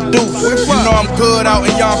lock up a deuce. You know I'm good out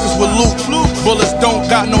in Yonkers with loot. Bullets don't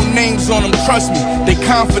got no names on them, trust me, they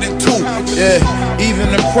confident too. Yeah, even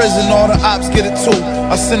in prison all the ops get it too.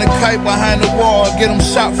 I send a kite behind the wall and get them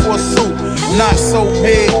shot for a suit. Not so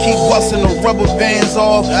big, keep busting the rubber bands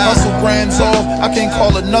off, hustle brands off. I can't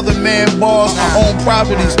call another man boss. I own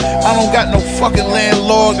properties, I don't got no fucking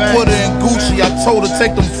landlord. Put her in Gucci, I told her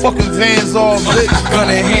take them fucking vans off. Gun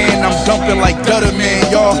in hand, I'm dumping like Dutter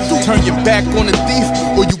Man, y'all. Turn your back on the thief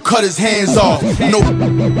or you cut his hands off. No.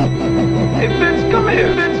 Hey, Vince, come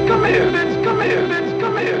here. Vince, come here. Vince, come here. Vince,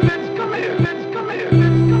 come here. Vince, come here. Vince, come here.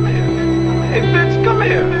 Vince, come here. Hey, Vince, come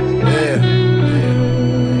here.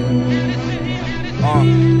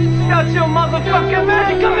 Got your motherfucking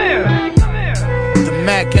man, come here. The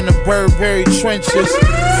Mac in the Burberry trenches.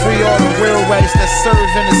 Free all the real rights that serve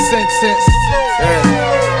in a sentence.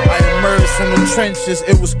 I emerged from the trenches.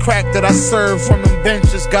 It was crack that I served from them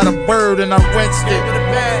benches. Got a bird and I rinsed it.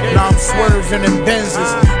 Now I'm swerving in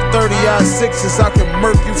Benzes. 30-odd sixes, I can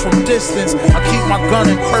murk you from distance. I keep my gun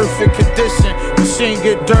in perfect condition. Machine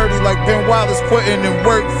get dirty like Ben Wallace putting in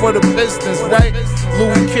work for the Pistons, right?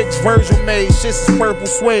 Louis kicks, Virgil made, shit's purple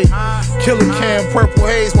suede. Killer Cam, purple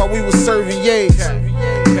haze while we was serving yays.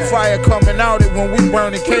 Fire coming out it when we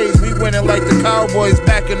burning K's. We winning like the Cowboys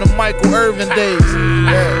back in the Michael Irvin days.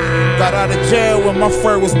 Yeah. Got out of jail when my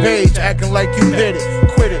fur was beige, acting like you did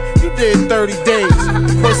it. Quit it, you did 30 days.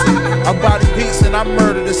 Pussy, I body beats and I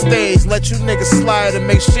murder the stage. Let you niggas slide and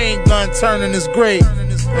machine gun turn in his grave.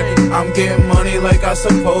 I'm getting money like I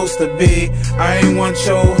supposed to be. I ain't want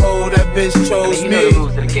your hoe, that bitch chose me.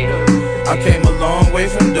 I came a long way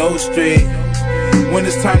from Doe Street. When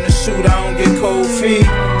it's time to shoot, I don't get cold feet.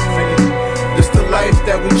 This the life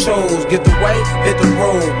that we chose. Get the white, hit the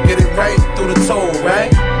road. Get it right through the toll,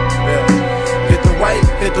 right? Get the white,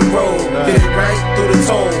 hit the road. Get it right through the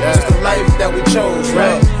toll. It's the life that we chose,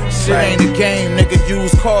 right? Shit ain't a game, nigga,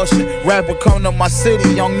 use caution. Rapper come to my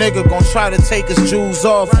city, young nigga gon' try to take his jewels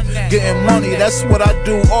off. Getting money, that's what I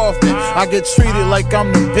do often. I get treated like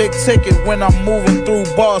I'm the big ticket when I'm moving through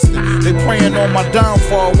Boston. They praying on my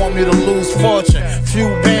downfall, want me to lose fortune. Few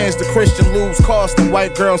bands, the Christian lose costing.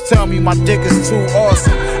 White girls tell me my dick is too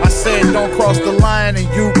awesome. I said don't cross the line and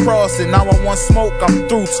you cross it. Now I want smoke, I'm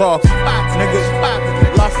through talking.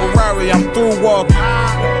 Niggas, La Ferrari, I'm through walking.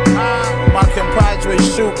 My compadre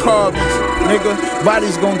shoot carbons. Nigga,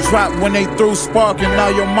 bodies gon' drop when they through sparking. Now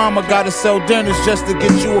your mama gotta sell dinners just to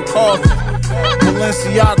get you a coffin.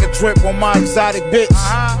 Balenciaga drip on my exotic bitch.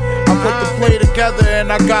 I put the play together and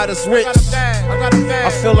I got us rich. I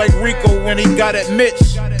feel like Rico when he got at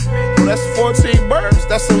Mitch. Well, that's 14 birds,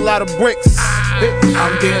 that's a lot of bricks.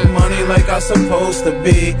 I'm getting money like I supposed to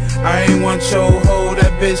be. I ain't want your hoe,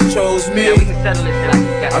 that bitch chose me.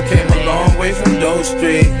 I came a long way from Doe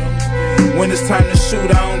Street. When it's time to shoot,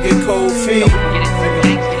 I don't get cold feet.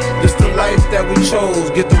 This the life that we chose.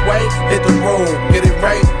 Get the white, hit the road. Get it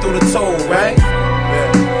right through the toll, right?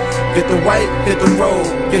 Get the white, hit the road.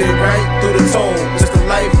 Get it right through the toll. Just the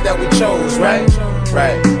life that we chose, right?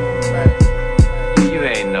 Right. You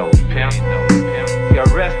ain't no pimp. You're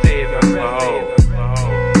arrested for hoe.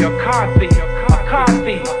 You're a car thief. A car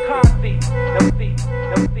thief.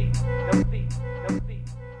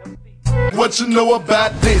 What you know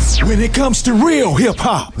about this? When it comes to real hip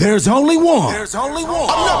hop, there's only one. I'm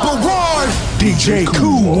number one. DJ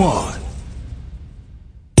Cool One.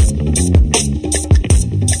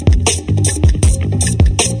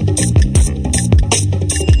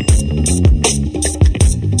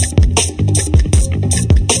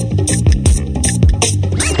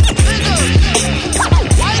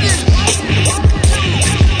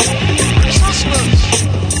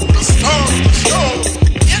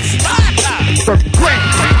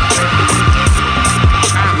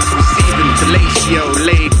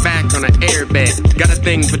 airbag. Got a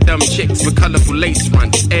thing for dumb chicks with colorful lace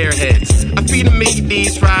fronts, airheads. I feed them Mickey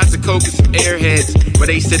D's, fries, and Coke, and some airheads. But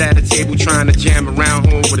they sit at a table trying to jam around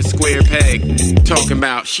home with a square peg. Talking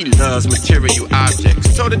about she loves material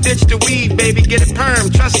objects. Told her ditch the weed, baby, get it perm,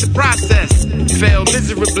 trust the process. Failed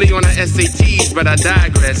miserably on her SATs, but I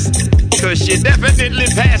digress. Cause she definitely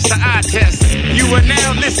passed the eye test. You are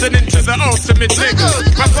now listening to the ultimate nigga.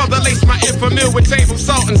 My brother laced my infamil with table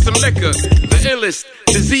salt and some liquor. The illest,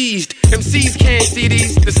 diseased, MCs can't see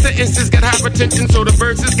these. The sentences got hypertension, so the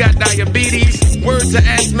verses got diabetes. Words are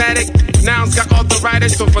asthmatic, nouns got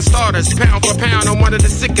arthritis. So for starters, pound for pound, I'm one of the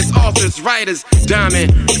sickest authors, writers.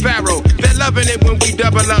 Diamond, Pharaoh, they're loving it when we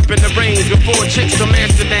double up in the range. Before chicks from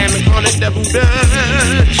Amsterdam and call it double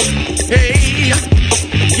Dutch. Hey,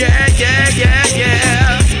 yeah, yeah, yeah,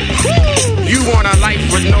 yeah. You want a life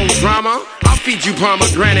with no drama? I'll feed you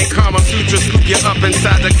pomegranate, Kama Sutra, scoop you up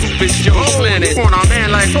inside the coop, it's your planet. You want a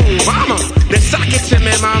man like Obama? Then sock it to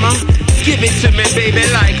me, mama. Give it to me, baby,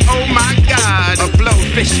 like, oh my God. A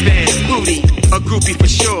blowfish fan, booty, a groupie for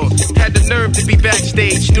sure. Had the nerve to be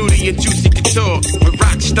backstage, nudie and juicy couture. With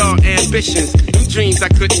rock star ambitions, them dreams I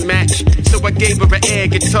couldn't match. So I gave her an air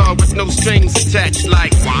guitar with no strings attached,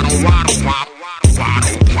 like waddle, waddle, waddle,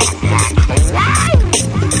 waddle, waddle, waddle, waddle.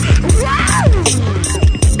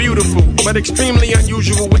 Beautiful, but extremely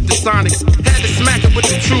unusual with the sonics. Had to smack it with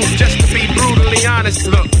the truth just to be brutally honest.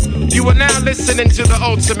 Look, you are now listening to the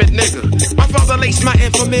ultimate nigga. My father laced my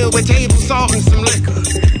infamil with table salt and some liquor.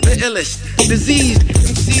 The illest, diseased,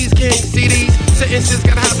 MCs can't see these. Sentences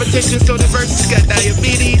got hypertension, so the verses got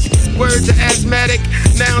diabetes. Words are asthmatic,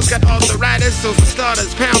 nouns got arthritis. So for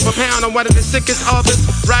starters, pound for pound, I'm one of the sickest authors,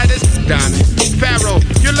 writers. Diamond, Pharaoh,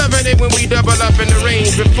 you're loving it when we double up in the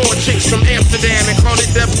range with four chicks from Amsterdam and call it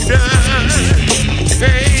double Dutch.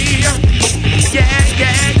 Hey, yeah,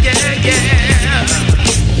 yeah, yeah, yeah.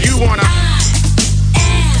 You wanna?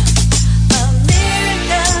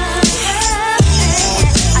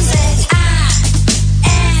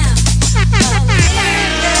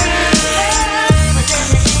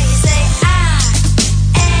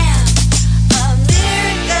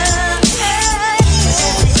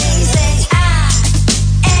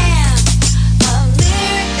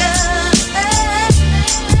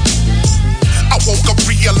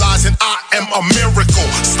 I am a miracle,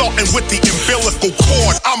 starting with the umbilical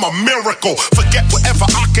cord. I'm a miracle, forget whatever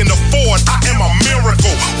I can afford. I am a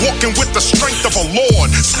miracle, walking with the strength of a lord,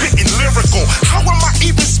 spitting lyrical. How am I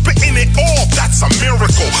even spitting it all? That's a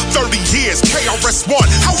miracle. 30 years, KRS-One,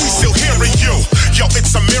 how we still hearing you? Yo,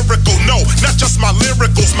 it's a miracle, no, not just my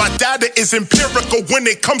lyricals. My data is empirical when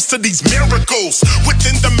it comes to these miracles.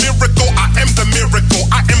 Within the miracle, I am the miracle.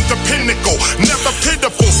 I am the pinnacle, never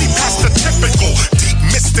pitiful. See past the typical, deep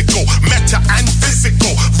mystical, meta and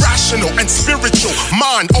physical, rational and spiritual,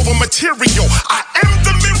 mind over material. I am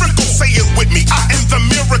the miracle, say it with me, I am the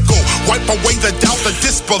miracle. Wipe away the doubt, the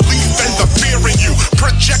disbelief, and the fear in you.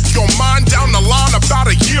 Project your mind down the line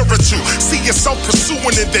about a year or two. See yourself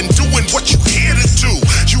pursuing it, then doing what you here to do.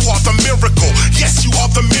 You are the miracle, yes, you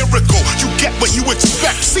are the miracle. You get what you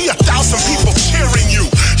expect, see 1,000 people cheering you.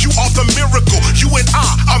 You are the miracle, you and I,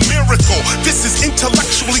 a miracle. This is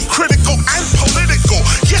intellectually critical and political.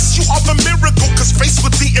 Yes, you are the miracle, cause faced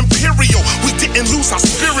with the imperial, we didn't lose our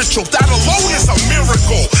spiritual. That alone is a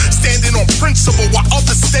miracle. Standing on principle while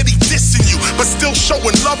others steady dissing you, but still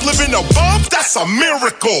showing love, living above, that's a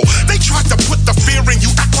miracle. They tried to put the fear in you,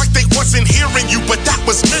 act like they wasn't hearing you, but that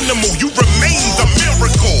was minimal. You remain the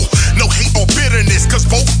miracle. No hate or bitterness, cause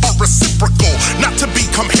both are reciprocal. Not to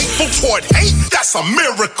become hateful toward hate, that's a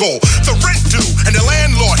miracle. The rent due and the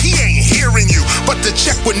landlord, he ain't hearing you, but the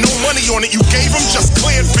check with no money on it you gave him just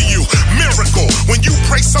cleared for you. Miracle, when you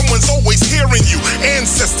pray someone's always hearing you.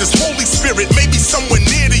 Ancestors, Holy Spirit, maybe someone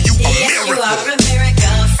near to you. A miracle. You are a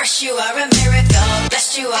miracle, fresh you are a miracle,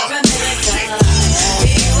 blessed you are a miracle.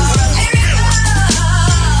 You are a miracle,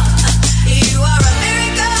 you are a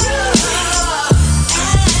miracle.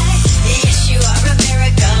 Yes, you are a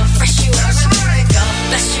miracle, fresh you are a miracle,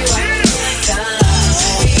 blessed you are a miracle.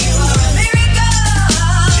 You are a miracle,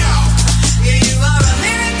 you are a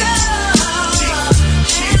miracle.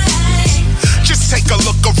 Just take a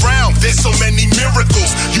look around, there's so many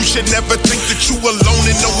miracles. You should never think that you alone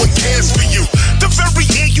and no one cares for you. The very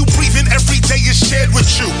air you breathe in every day is shared with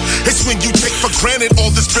you. It's when you take for granted all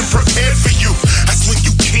that's been prepared for you. That's when you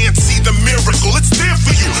can't see the miracle, it's there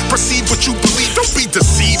for you. Perceive what you believe, don't be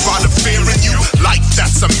deceived by the fear in you. Life,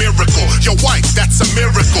 that's a miracle. Your wife, that's a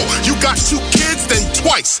miracle. You got 2 kids, then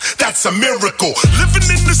twice, that's a miracle. Living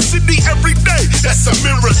in the city every day, that's a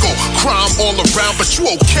miracle. Crime all around, but you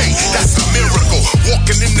okay, that's a miracle.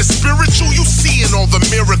 Walking in the spiritual, you seeing all the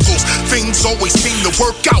miracles. things always seem to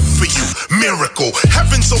work out for you. Miracle.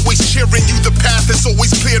 Heaven's always cheering you. The path is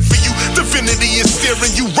always cleared for you. Divinity is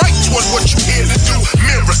steering you right toward what you're here to do.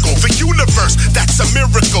 Miracle. The universe, that's a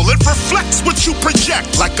miracle. It reflects what you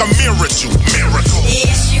project like a mirror to. Miracle.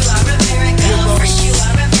 Yes, you are a miracle. First, you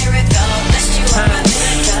are a miracle. Last, you are a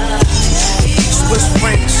miracle. Swiss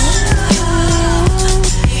francs,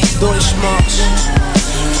 Deutschmarks,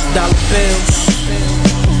 dollar bills.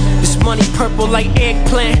 This money purple like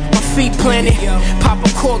eggplant. My feet planted. Papa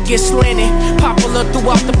court get slanted. Popular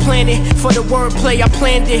throughout the planet. For the wordplay I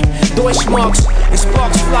planned it. Deutschmarks and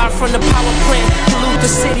sparks fly from the power plant. Pollute the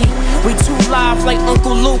city. We too live like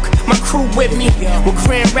Uncle Luke. My crew with me. With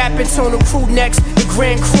Grand Rapids on the crew next. The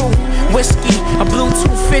Grand Crew. Whiskey. I blew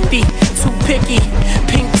 250. Too picky.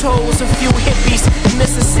 Pink toes. A few hippies. In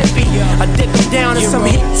Mississippi. I dig them down in some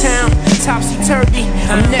hick town. Topsy-turvy.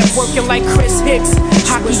 I'm networking like Chris Hicks.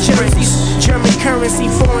 Hockey jerseys. German currency.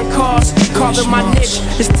 Foreign cars. Calling my niche.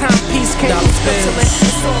 This timepiece came from Switzerland.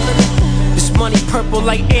 It's all in it. This money purple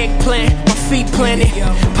like eggplant. My feet planted.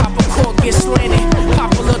 Papa court get slanted.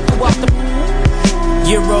 Popular throughout the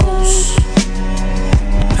euros,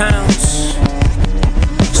 pounds,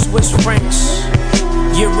 Swiss francs,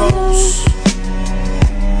 euros,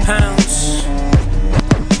 pounds,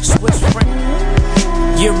 Swiss francs,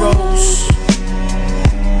 euros,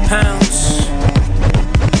 pounds,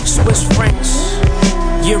 Swiss francs,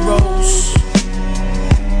 euros,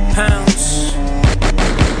 pounds,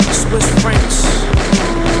 Swiss francs,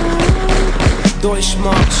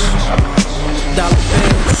 Deutschmarks, dollar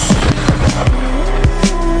bills,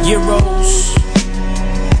 euros,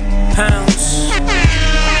 pounds,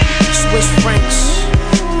 Swiss francs,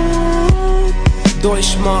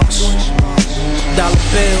 Deutschmarks, dollar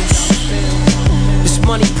bills. This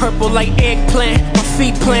money purple like eggplant. My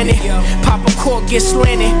feet planted. Papa court get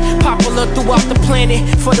slanted. Popular throughout the planet.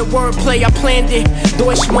 For the wordplay I planned it.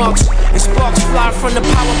 Deutschmarks and sparks fly from the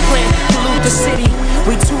power plant. Pollute the city.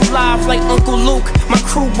 We too live like Uncle Luke. My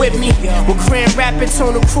crew with me. With Grand Rapids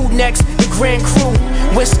on the crew next. The Grand Crew.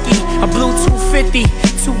 Whiskey. I blew 250.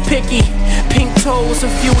 Too picky. Pink toes. A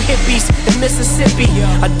few hippies in Mississippi.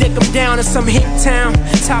 I dig them down in some hick town.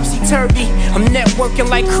 Topsy-turvy. I'm networking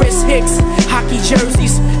like Chris Hicks. Hockey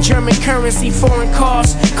jerseys. German currency. Foreign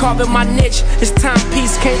cars. Carving my niche. This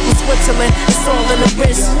timepiece came from Switzerland. It's all in the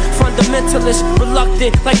wrist. Fundamentalist.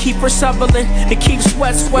 Reluctant like Keeper Sutherland. To keep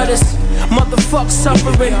sweaters. Motherfuck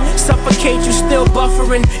suffering. Suffocate you still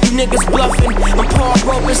buffering. You niggas bluffing. I'm Paul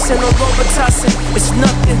Robeson or Robitussin. It's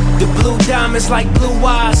nothing. The blue diamonds like blue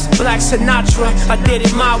eyes. Black Sinatra. I did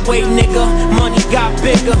it my way, nigga. Money got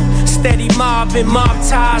bigger. Steady mob and mob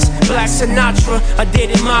ties. Black Sinatra. I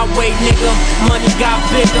did it my way, nigga. Money got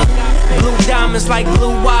bigger. Blue diamonds like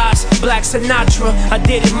blue eyes. Black Sinatra. I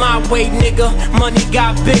did it my way, nigga. Money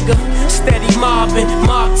got bigger. Steady mob and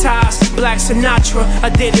mob ties. Black Sinatra. I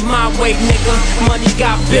did it my way, nigga. Money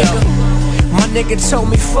got bigger. My nigga told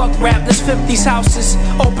me fuck rap, let's flip these houses.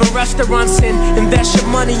 Open restaurants and invest your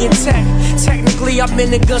money in tech. Technically I'm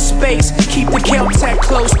in a good space. Keep the Kel-Tech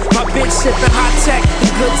close. My bitch sippin' hot tech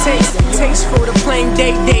and good taste. Tasteful to plain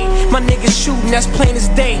date. My niggas shooting, that's plain as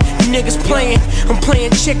day. You niggas playing, I'm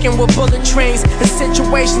playing chicken with bullet trains. The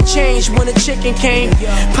situation changed when the chicken came.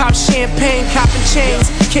 Pop champagne, copping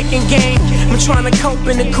chains, kicking game. I'm trying to cope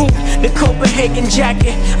in the coupe, the Copenhagen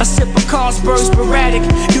jacket. I sip a Carlsberg sporadic.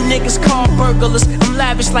 You niggas call burglars. I'm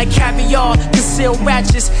lavish like caviar, concealed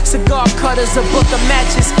ratchets, cigar cutters, a book of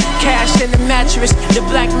matches, cash in the mattress, the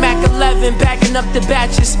black Mac 11 bagging up the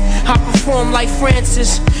batches. I perform like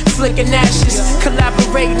Francis, flicking ashes,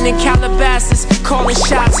 collaborating in Calabasas, calling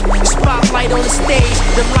shots, spotlight on the stage,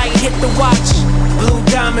 the light hit the watch. Blue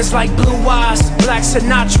diamonds like blue eyes, Black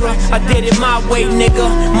Sinatra. I did it my way, nigga.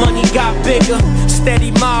 Money got bigger.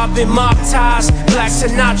 Steady mob and mob ties. Black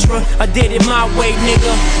Sinatra. I did it my way,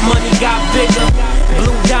 nigga. Money got bigger.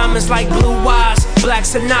 Blue diamonds like blue eyes, Black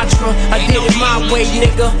Sinatra. I did it my way,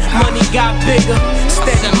 nigga. Money got bigger.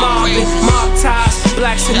 Steady mob and mob ties.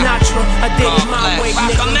 Black Sinatra. I did it my way,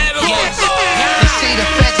 nigga. They say the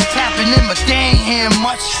feds are tapping in, but they ain't hearing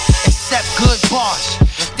much except good bars.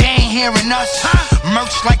 They ain't hearing us.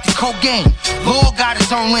 Merch like the cocaine. Lord got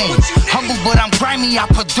his own lane. Humble but I'm grimy. I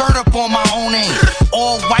put dirt up on my own aim.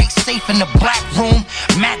 All white, safe in the black room.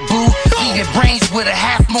 Mac Blue, eating brains with a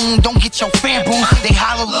half moon. Don't get your fan boom. They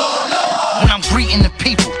holler when I'm greeting the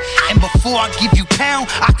people. And before I give you pound,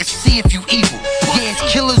 I can see if you evil. Yeah, it's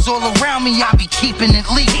killers all around me. I be keeping it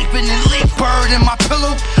legal. Bird in my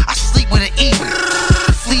pillow. I sleep with an eagle.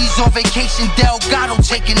 Fleas on vacation, Delgado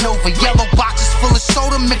taking over. Yellow boxes full of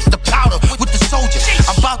soda, mix the powder with the soldiers.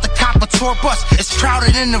 I'm about to cop a tour bus, it's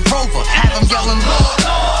crowded in the Rover. Have them yelling, Lord,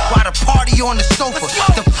 while the on the sofa.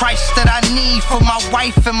 The price that I need for my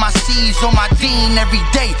wife and my seeds on my dean every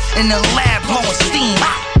day in the lab blowing steam.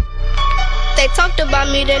 They talked about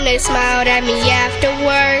me, then they smiled at me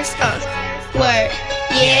afterwards. Word,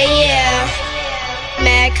 yeah.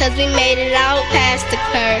 Mad cause we made it out past the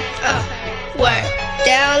curve. Word,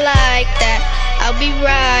 down like that. I'll be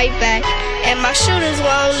right back. And my shooters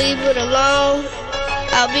won't leave it alone.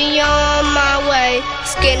 I'll be on my way.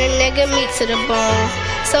 Skin a nigga meat to the bone.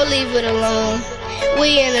 So leave it alone.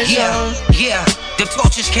 We in the zone. Yeah, the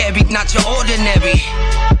torches carry, not your ordinary.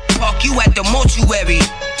 Park you at the mortuary.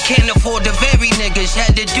 Can't afford the very niggas,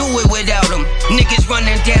 had to do it without them. Niggas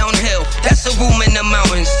running downhill, that's a room in the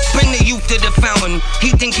mountains. Bring the youth to the fountain, he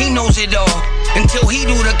think he knows it all. Until he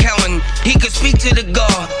do the counting, he could speak to the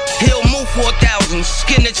God. He'll move 4,000,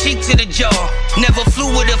 skin the cheek to the jaw. Never flew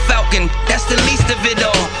with a falcon, that's the least of it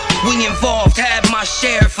all. We involved, had my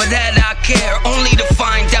share, for that I care. Only to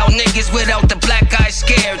find out niggas without the black eye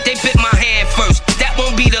scared. They bit my hand first, that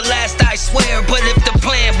won't be the last I swear. But if the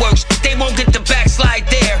plan works, they won't get the backslide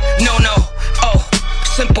there. No,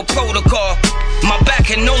 simple protocol. My back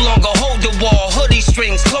can no longer hold the wall. Hoodie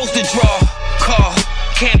strings, close the draw. Call,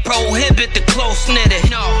 can't prohibit the close knitted.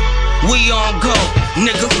 No, we on go,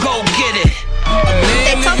 nigga, go get it.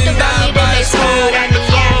 They talked about me, then they smiled at me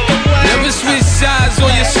afterwards. Never switch sides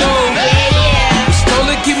on your soul. Yeah. Was told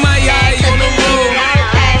to keep my eye on the road.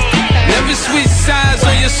 Never switch sides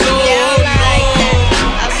on your soul.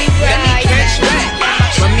 I'll be right back.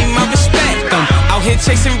 Run me my respect. Out here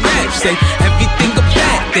chasing raps, say everything a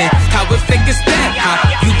bad thing. How it fake is that? How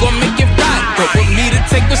you gon' make it right? But with me to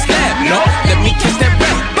take a step, no, let me kiss that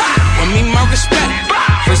rap. Run me my respect.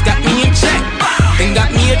 First got me in check, then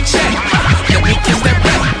got me a check. Let me kiss that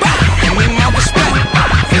rap. Run me my respect.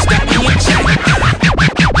 First got me in check.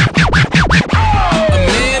 A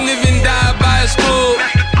man live and die by his code.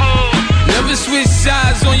 Never switch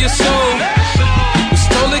sides on your soul. Was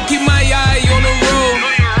told to keep my eye on the road.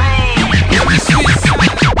 Never switch sides.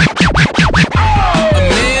 A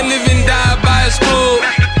man live and die by his code.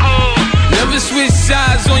 Never switch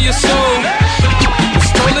sides on your soul. Was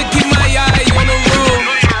told to keep my eye on the road.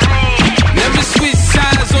 Never switch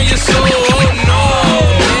sides on your soul. Oh no.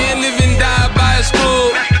 Man live and die by his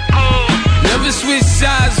code. Never switch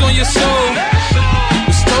sides on your soul.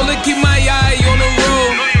 Was told to keep my eye on the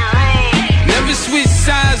road. Never switch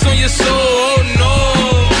sides on your soul. Oh no.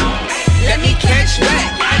 Let me catch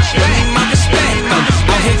back. Let me my respect.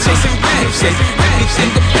 Out here chasing raps. Say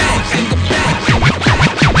everything a bad.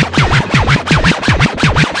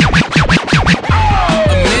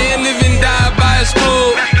 A man live and die by his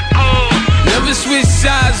code. Never switch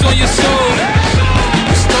sides on your soul.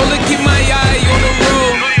 Was told to keep my eye on the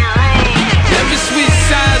road. Never switch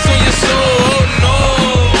sides on your soul. Oh no.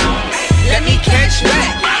 Let me catch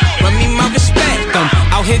back. Run me my respect.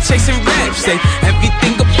 Out here chasing raps. Say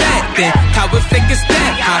everything a bad thing. How it fake is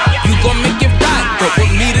that? How you gon' make it right? But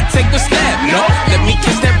with me to take a step, no, let me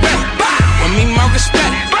kiss that rap. Run me my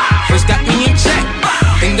respect. First got me in check,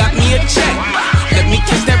 then got me a check. Let me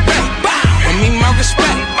kiss that rap. Run me my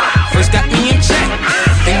respect. First got me in check,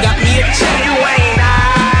 then got me a check. You ain't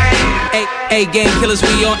A game killers,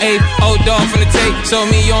 we on A. Old dog from the tape. Saw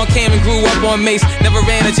me on cam and grew up on Mace. Never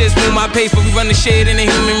ran, I just moved my pace. But we run the shade in the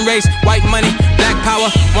human race. White money, black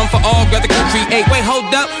power, one for all, brother can create. Wait,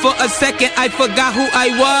 hold up for a second, I forgot who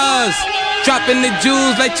I was. Dropping the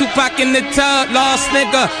jewels like Tupac in the tub. Lost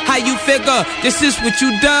nigga, how you figure? This is what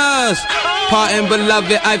you does. Pardon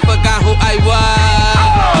beloved, I forgot who I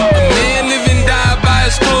was. A man live and die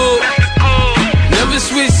by his code. Never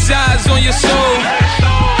switch sides on your soul.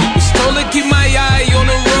 Was told to keep my eye on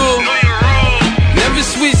the road. Never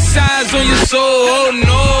switch sides on your soul. Oh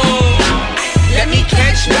no. Let me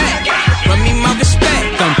catch back. Run me my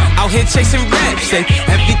respect. Out here chasing raps. Say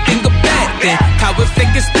everything a bad thing. How it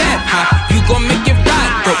fake is that? How you gon' make it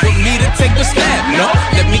right? But with me to take a step, no,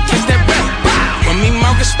 let me kiss that rap. Run me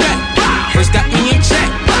my respect. First got me in check,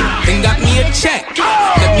 then got me a check.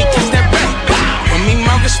 Let me kiss that rap. Run me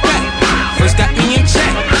my respect. First got me in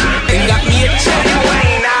check, then got me a check.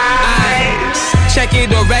 Check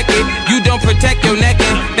it or wreck it, you don't protect your neck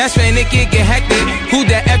and that's when it can get hectic. Who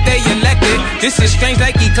the F they elected? This is strange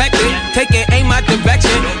like eclectic. Taking aim my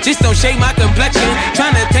direction, just don't shade my complexion.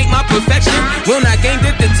 Trying to take my perfection, will not gain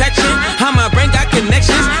the detection. How my brain got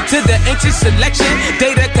connections to the ancient selection.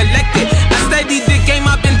 Data collected, I studied the game,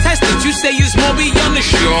 I've been tested. You say it's more beyond the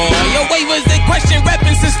shore. Your waivers they question,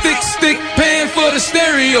 rapping since stick, paying for the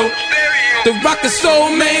stereo. The rock of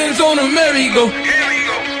soul man's on a merry-go.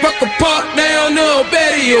 Rock a park down to a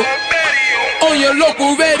patio. On your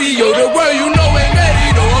local radio, the world you know ain't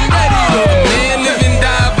ready though. I'm ready though. A man live and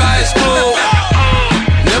die by his code.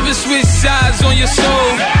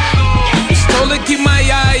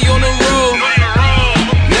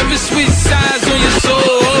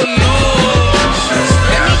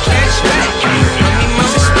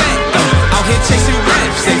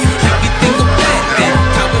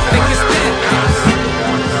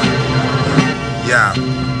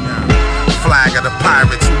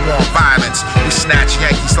 snatch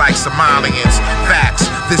Yankees like Somalians.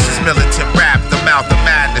 Facts, this is militant rap, the mouth of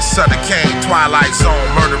madness. Sutter Kane, Twilight Zone,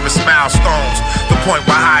 murderous milestones. The point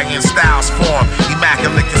where high-end styles form.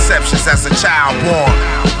 Immaculate conceptions as a child born.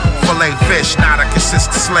 Filet fish, not a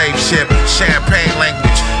consistent slave ship. Champagne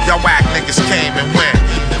language, y'all whack niggas came and went.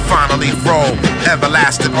 Finally roll,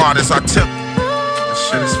 everlasting artists articulate.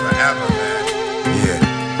 This shit is forever, man. Yeah,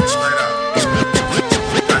 straight up.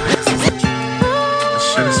 This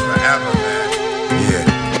shit is forever, man. Yeah,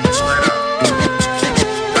 straight up.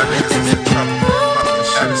 That niggas is in trouble. Fuck, this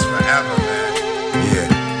shit is forever, man. Yeah,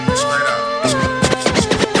 straight up.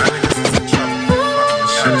 That niggas is in trouble. Fuck,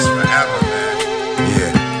 this shit is forever, man.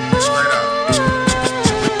 Yeah, straight up.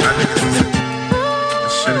 That niggas is in trouble.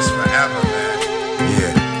 This shit is forever, man.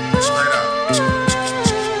 Yeah, straight up.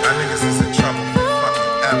 That niggas is in trouble. Fucking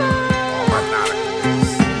ever. All my nautical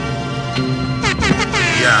niggas.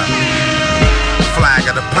 Yeah. Flag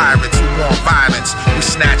of the pirates who want violence. We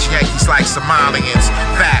snatch Yankees like Somalians.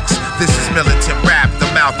 Facts, this is militant rap, the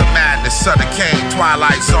mouth of madness. Sutter Kane,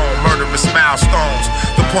 Twilight Zone, murderous milestones.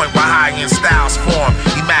 The point where high-end styles form.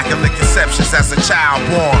 Immaculate conceptions as a child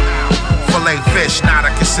born. Filet fish, not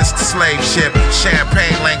a consistent slave ship.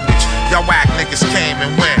 Champagne language, y'all whack niggas came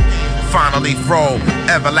and went. Finally roll,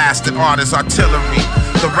 everlasting artists artillery.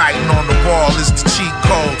 The writing on the wall is the cheat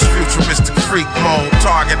codes. Futuristic freak mode,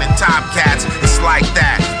 targeting top cats, it's like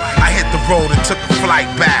that. I hit the road and took a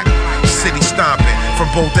flight back. City stomping,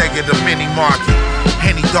 from bodega to mini market.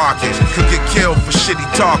 Henny darkened, could get killed for shitty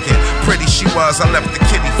talking. Pretty she was, I left the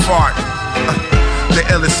kitty fart. The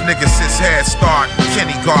illest nigga since Head Start,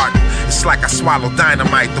 kindergarten. It's like I swallowed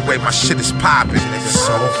dynamite the way my shit is popping.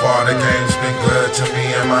 So far the game's been good to me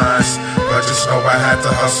and mine, but just know I had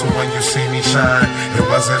to hustle when you see me shine. It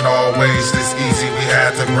wasn't always this easy, we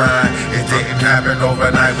had to grind. It didn't happen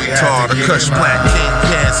overnight, we had Tar to the get Kush it black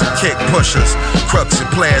kingpins and kick pushers. Crooks and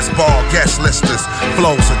players, ball guest listers.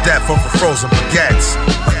 Flows of death over frozen baguettes.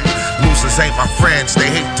 Losers ain't my friends, they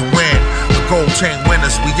hate to win. The gold chain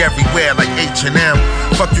winners, we everywhere like H&M.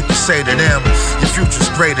 Fuck you can say to them, your future's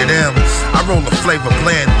great to them. I roll a flavor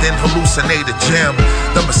blend, then hallucinate a gem.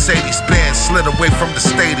 The Mercedes-Benz slid away from the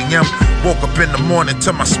stadium. Woke up in the morning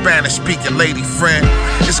to my Spanish-speaking lady friend.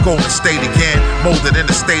 It's Golden State again, molded in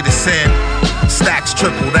the state of sin. Stacks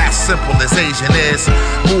triple, that's simple as Asian is.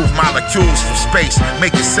 Move molecules from space,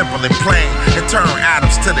 make it simple and plain. And turn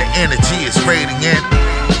atoms to the energy it's radiant.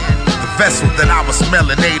 Vessel that I was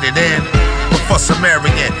melanated in. But for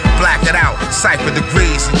Sumerian, black it out, cipher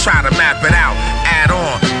degrees and try to map it out. Add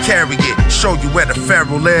on, carry it, show you where the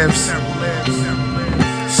Pharaoh lives.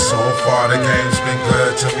 So far the game's been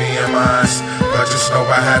good to me and mine, but just know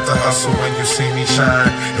I had to hustle when you see me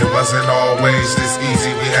shine. It wasn't always this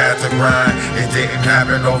easy, we had to grind. It didn't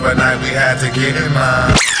happen overnight, we had to get in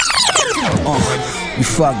line. You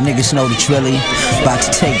fuck niggas know the trilly. About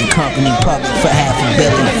to take the company public for $500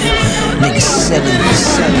 million. Niggas silly.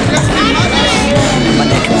 My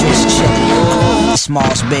neck and wrist chilly.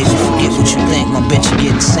 Smalls, baby, forget what you think. My bitch will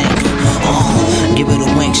get in sync. Give it a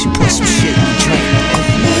wink, she put some shit in the drink.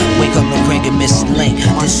 Wake up, no ring and miss the link.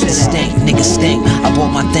 This is stink, niggas stink. I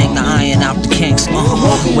bought my thing to iron out the kinks.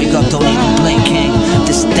 Wake up, don't even blink, king.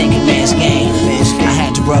 This thinking man's game. I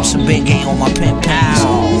had to rub some big game on my pimp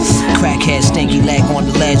pals. Crackhead, stinky leg on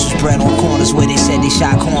the ledge was bread on corners where they said they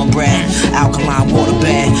shot cornbread. Alkaline water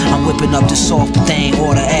bag. I'm whipping up the soft thing,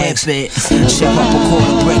 order eggs. Ship up a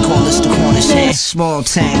quarter brick, call this the cornish head. Small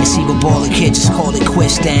tank, receive a ball of kid, just call it quick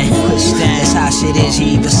stand. That's how shit is,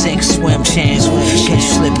 you even sink, swim chance. Catch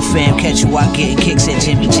you slip a fam, catch you out getting kicks at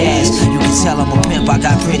Jimmy Jazz. You can tell I'm a pimp, I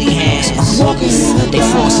got pretty hands. They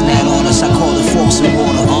forcing that on us, I call it forcing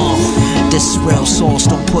water. This is real sauce,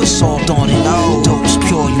 don't put salt on it. Dope is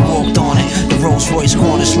pure, you walked on it. The Rolls Royce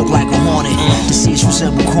corners look like a hornet. The seats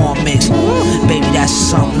resemble corn mix. Baby, that's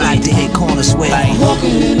something like to hit corners with. The handman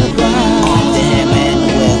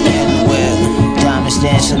in the whip. Diamonds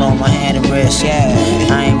dancing on my hand and wrist. Yeah,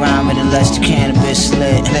 I ain't rhyming unless the cannabis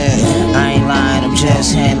lit. I ain't lying, I'm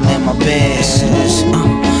just handling my business.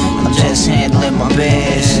 I'm just handling my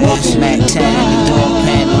business. Mac 10 in the door,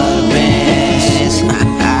 panel of the Benz.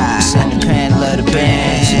 Send the panel of the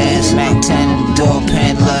Benz. Mac 10 in the door,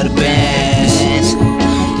 panel of the Benz.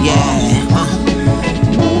 Yeah,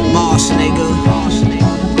 Moss nigga.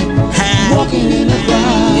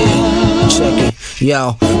 Yeah, check it.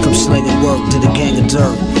 Yo, from slinging work to the gang of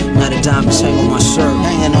dirt. Now the diamonds hang on my shirt.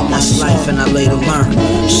 That's life and I later learned.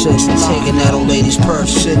 Shit's been taking that old lady's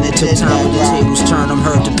purse. It took time when the tables turned. I'm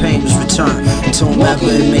hurt the pain was returned. Until whomever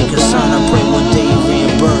it may concern, I pray one day you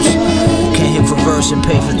reimburse. Can't hit for verse and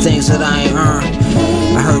pay for things that I ain't earned.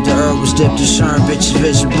 I I heard the herb was dipped in CERN, bitches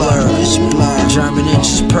vision blurred. German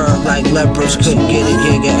inches purred like lepers. Couldn't get a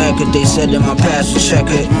gig at Eckerd, they said that my pass would check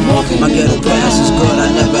it. My ghetto pass is good,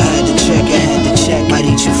 I never had to check it. Might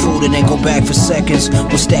eat your food and then go back for seconds.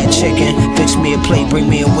 What's that chicken? Fix me a plate, bring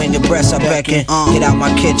me a wing and breast, I beckon. Get out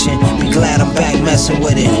my kitchen, be glad I'm back messing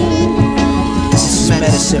with it. This is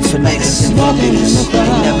medicine for niggas. They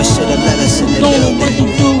never should've let us in the building.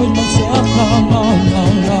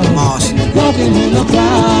 Mars. Walking in the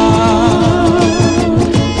cloud.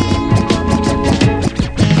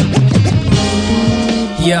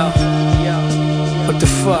 Yo, what the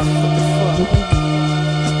fuck?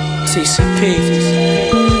 TCP.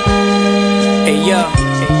 Hey yo,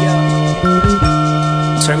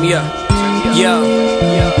 turn me up. Yo,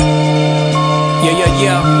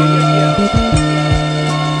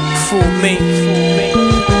 fool me.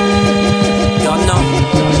 Y'all know.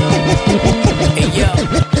 Hey yo,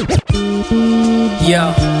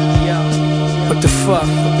 what the fuck?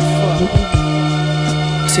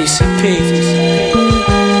 TCP.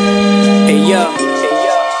 Hey yo,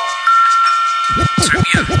 turn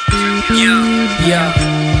me up. Yo,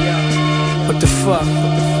 what the fuck?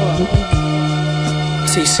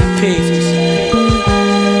 TCP.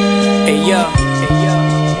 Hey yo,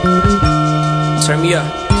 turn me up.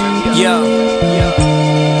 Yo,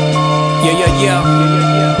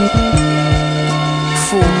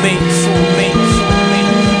 fool me.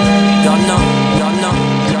 Y'all know.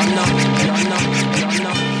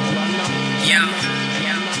 Yo,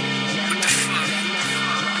 what the fuck?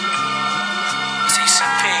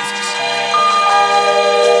 TCP.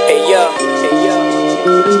 Hey yo,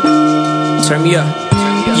 turn me up.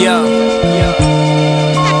 Yo,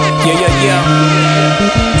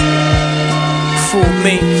 fool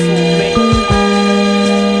me.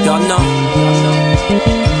 Y'all know.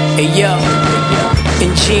 Hey yo,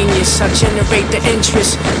 ingenious, I generate the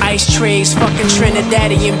interest. Ice trays, fucking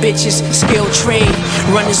Trinidadian bitches. Skill trade,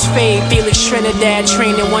 runners fade. Felix Trinidad,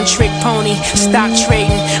 training one trick pony. Stock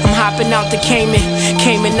trading, I'm hopping out the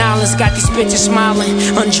Cayman Islands, got these bitches smiling.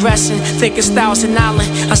 Undressing, thick as Thousand Island.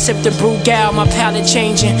 I sip the Brugal, my palate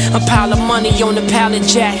changing. A pile of money on the pallet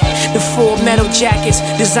jack. The full metal jackets,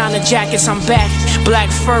 designer jackets, I'm back. Black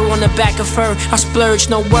fur on the back of her. I splurge,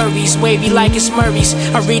 no worries. Wavy like it's Murray's.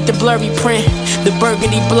 I read the blurry print. The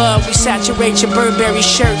burgundy blood, we saturate your Burberry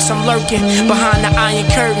shirts. I'm lurking behind the iron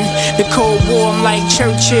curtain. The Cold War, I'm like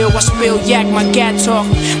Churchill. I spill yak, my gat talk.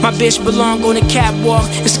 My bitch belong on the catwalk.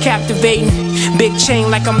 It's captivating. Big chain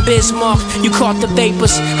like I'm Bismarck. You caught the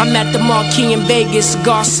vapors. I'm at the Marquee in Vegas.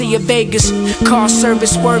 Garcia, Vegas. Car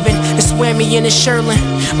service swerving. They swear me in a Sherlin.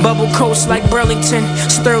 Bubble coast like Burlington.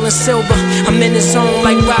 Sterling silver. I'm in the zone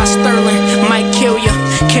like Rod Sterling. Might kill ya.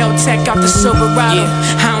 Kel-Tec out the Silverado.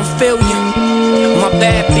 I don't feel ya. My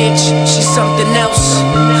bad bitch, she's something else.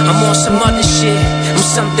 I'm on some other shit, I'm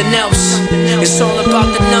something else. It's all about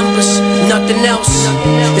the numbers, nothing else.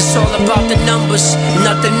 It's all about the numbers,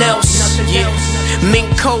 nothing else. Yeah,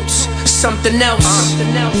 mink coats, something else.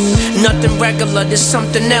 Nothing regular, there's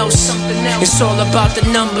something else. It's all about the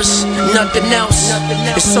numbers, nothing else.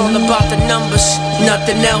 It's all about the numbers,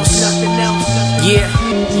 nothing else. Yeah,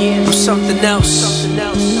 I'm something else.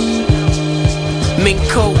 Mink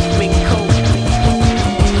coat.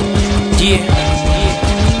 Yeah.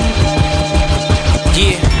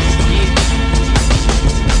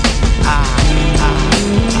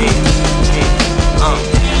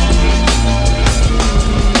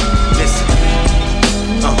 Listen.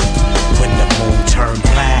 When the moon turned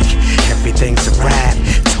black, everything's a rap.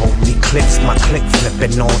 Totally clicks, my click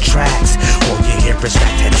flipping on tracks. All you hear is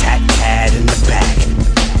rat-tat-tat-tat in the back.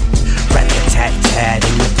 Rat-tat-tat-tat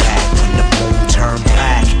in the back. When the moon turned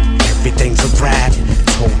black, everything's a rap.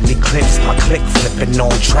 Totally clips, my click flipping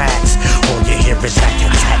on tracks. All you hear is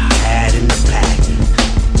rat-tat-tat-tat in the back.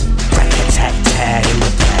 Rat-tat-tat-tat in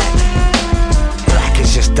the back. Black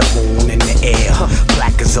is just the moon in the air.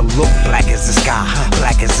 Black as a look, black as the sky.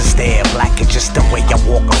 Black as a stare, black is just the way I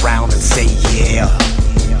walk around and say yeah.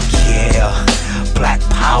 Yeah, black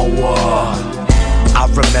power. I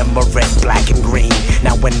remember red, black, and green.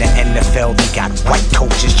 Now in the NFL, they got white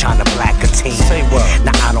coaches trying to black a team. Say what?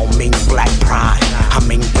 Now I don't mean black pride, I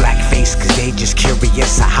mean black face, cause they just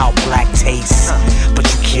curious of how black tastes. But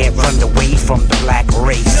you can't run away from the black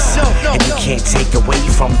race, and you can't take away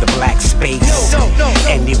from the black space.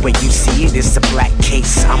 Anyway you see it, it's a black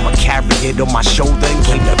case. I'ma carry it on my shoulder and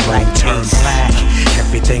keep the black turn black.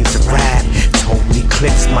 Everything's a rap, totally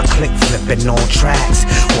clips, my click flipping on tracks.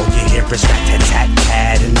 All you hear is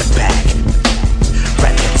rat-tat-tat-tat in the back.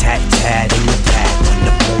 Rat-tat-tat-tat in the back. When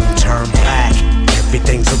the moon turned black,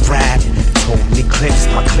 everything's a rap. Totally clips,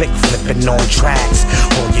 my click flipping on tracks.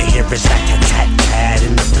 is rat-tat-tat-tat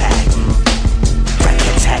in the back.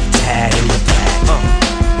 Rat-tat-tat-tat in the back.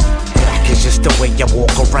 Black is just the way I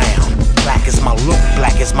walk around. Black is my look,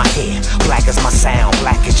 black is my hair, black is my sound.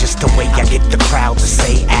 Black is just the way I get the crowd to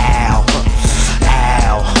say ow.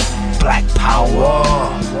 Ow. Black power.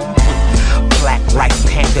 Black like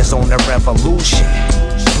pandas on the revolution.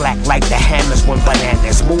 Black like the hammers when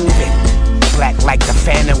bananas moving. Black like the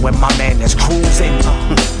phantom when my man is cruising.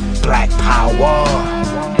 Black power.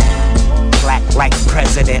 Black like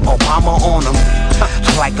President Obama on him.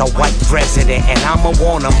 Like a white president and I'ma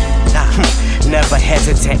want him. Never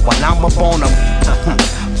hesitate when I'm up on him.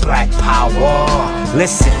 Black power.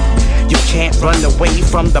 Listen, you can't run away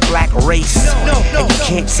from the black race. And you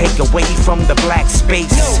can't take away from the black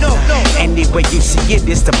space. Anyway you see it,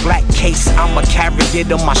 it's the black case. I'ma carry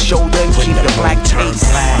it on my shoulder and keep the black taste.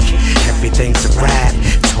 Black, everything's a rap.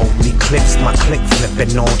 Totally clips, my click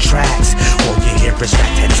flipping on tracks. All you hear is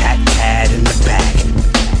rat-tat-tat-tat in the back.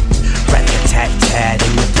 Rat-tat-tat-tat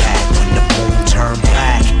in the back. When the moon turn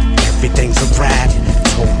black, everything's a rap.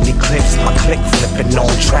 Totally clips, my click flipping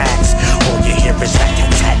on tracks. All you hear is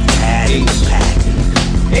rat-tat-tat-tat in the back.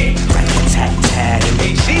 Rat-tat-tat in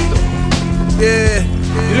the back. Yeah.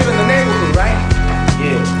 You live in the neighborhood, right?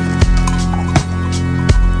 Yeah.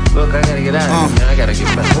 Look, I gotta get out of here, man. I gotta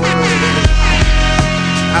get back.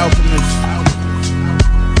 Alchemist.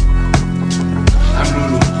 I'm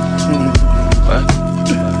Lulu. What?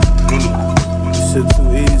 Lulu. This shit too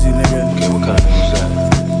easy, nigga. Okay, what kind of name is that?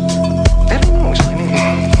 I don't know, explain it.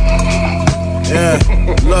 Yeah,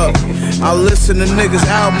 look, I listen to niggas'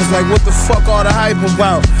 albums like what the fuck all the hype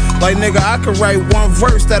about? Like nigga, I could write one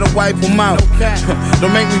verse that'll wipe them out.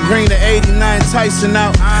 Don't make me bring the 89 Tyson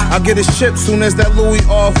out. I get a ship soon as that Louis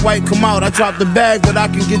off-white come out. I drop the bag, but I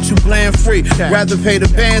can get you bland free. Rather pay the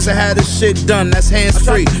bands and have this shit done, that's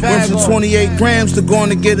hands-free. Went from 28 grams to going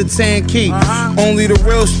to get a 10 key. Only the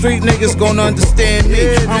real street niggas gonna understand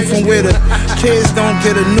me. I'm from where the kids don't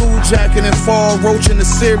get a new jacket and fall roach in the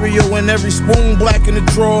cereal and every spoon black in the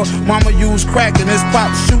drawer. Mama used crack and his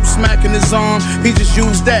pop shoot smacking his arm. He just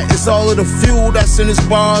used that. It's all of the fuel that's in his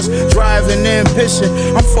bars. Driving ambition.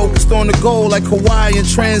 I'm focused on the goal like Hawaii in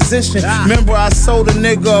transition. Remember I sold a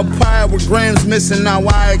nigga a pie with grams missing. Now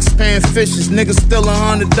I expand fishes. Nigga still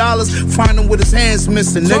 $100. Find him with his hands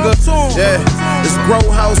missing. Nigga, yeah. It's grow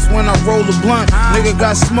house when I roll a blunt. Nigga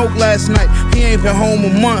got smoked last night. He ain't been home a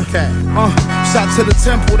month. Shot to the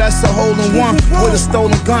temple. That's a hole in one. With a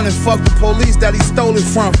stolen gun and fuck the police that he stole it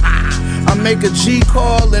from. I make a G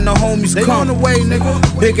call and the homies come. On the way, nigga.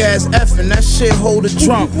 Big ass effing, that shit hold a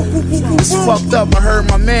drum. It's fucked up. I heard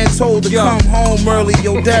my man told to come home early.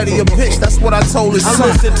 Yo, daddy a bitch. That's what I told his son.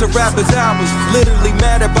 I listen to rappers' albums, literally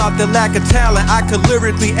mad about the lack of talent. I could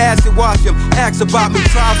lyrically acid wash them. Ask about me,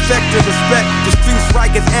 trifecta respect. The streets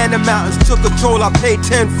Rikers and the mountains took a toll. I paid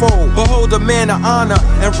tenfold. Behold a man of honor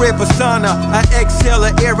and rare persona. I exhale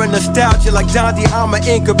an era nostalgia like Dante. I'm an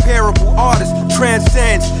incomparable artist.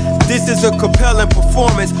 Transcends. This is a compelling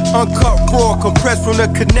performance, uncut raw, compressed from the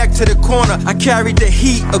connect to the corner. I carried the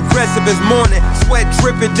heat, aggressive as morning, sweat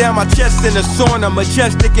dripping down my chest in the sauna.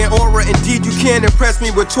 Majestic in aura, indeed you can't impress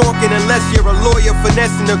me with talking unless you're a lawyer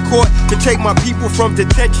finessing the court to take my people from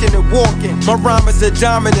detention and walking. My rhyme is a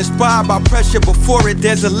diamond inspired by pressure. Before it,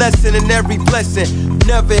 there's a lesson in every blessing.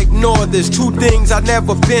 Never ignore this. Two things I've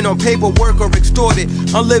never been on paperwork or extorted.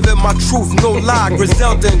 I'm living my truth, no lie.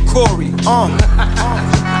 Griselda and Corey.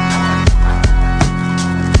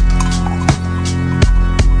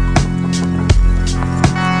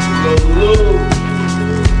 Lulu.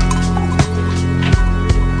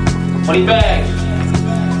 20 bags.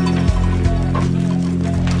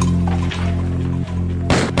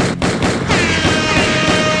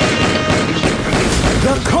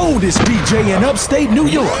 The coldest DJ in upstate New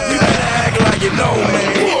York. You better act like you know,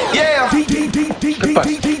 man. Yeah.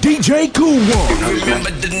 DJ Cool One.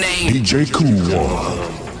 Remember the name. DJ Cool One.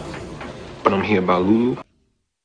 But I'm here about Lulu.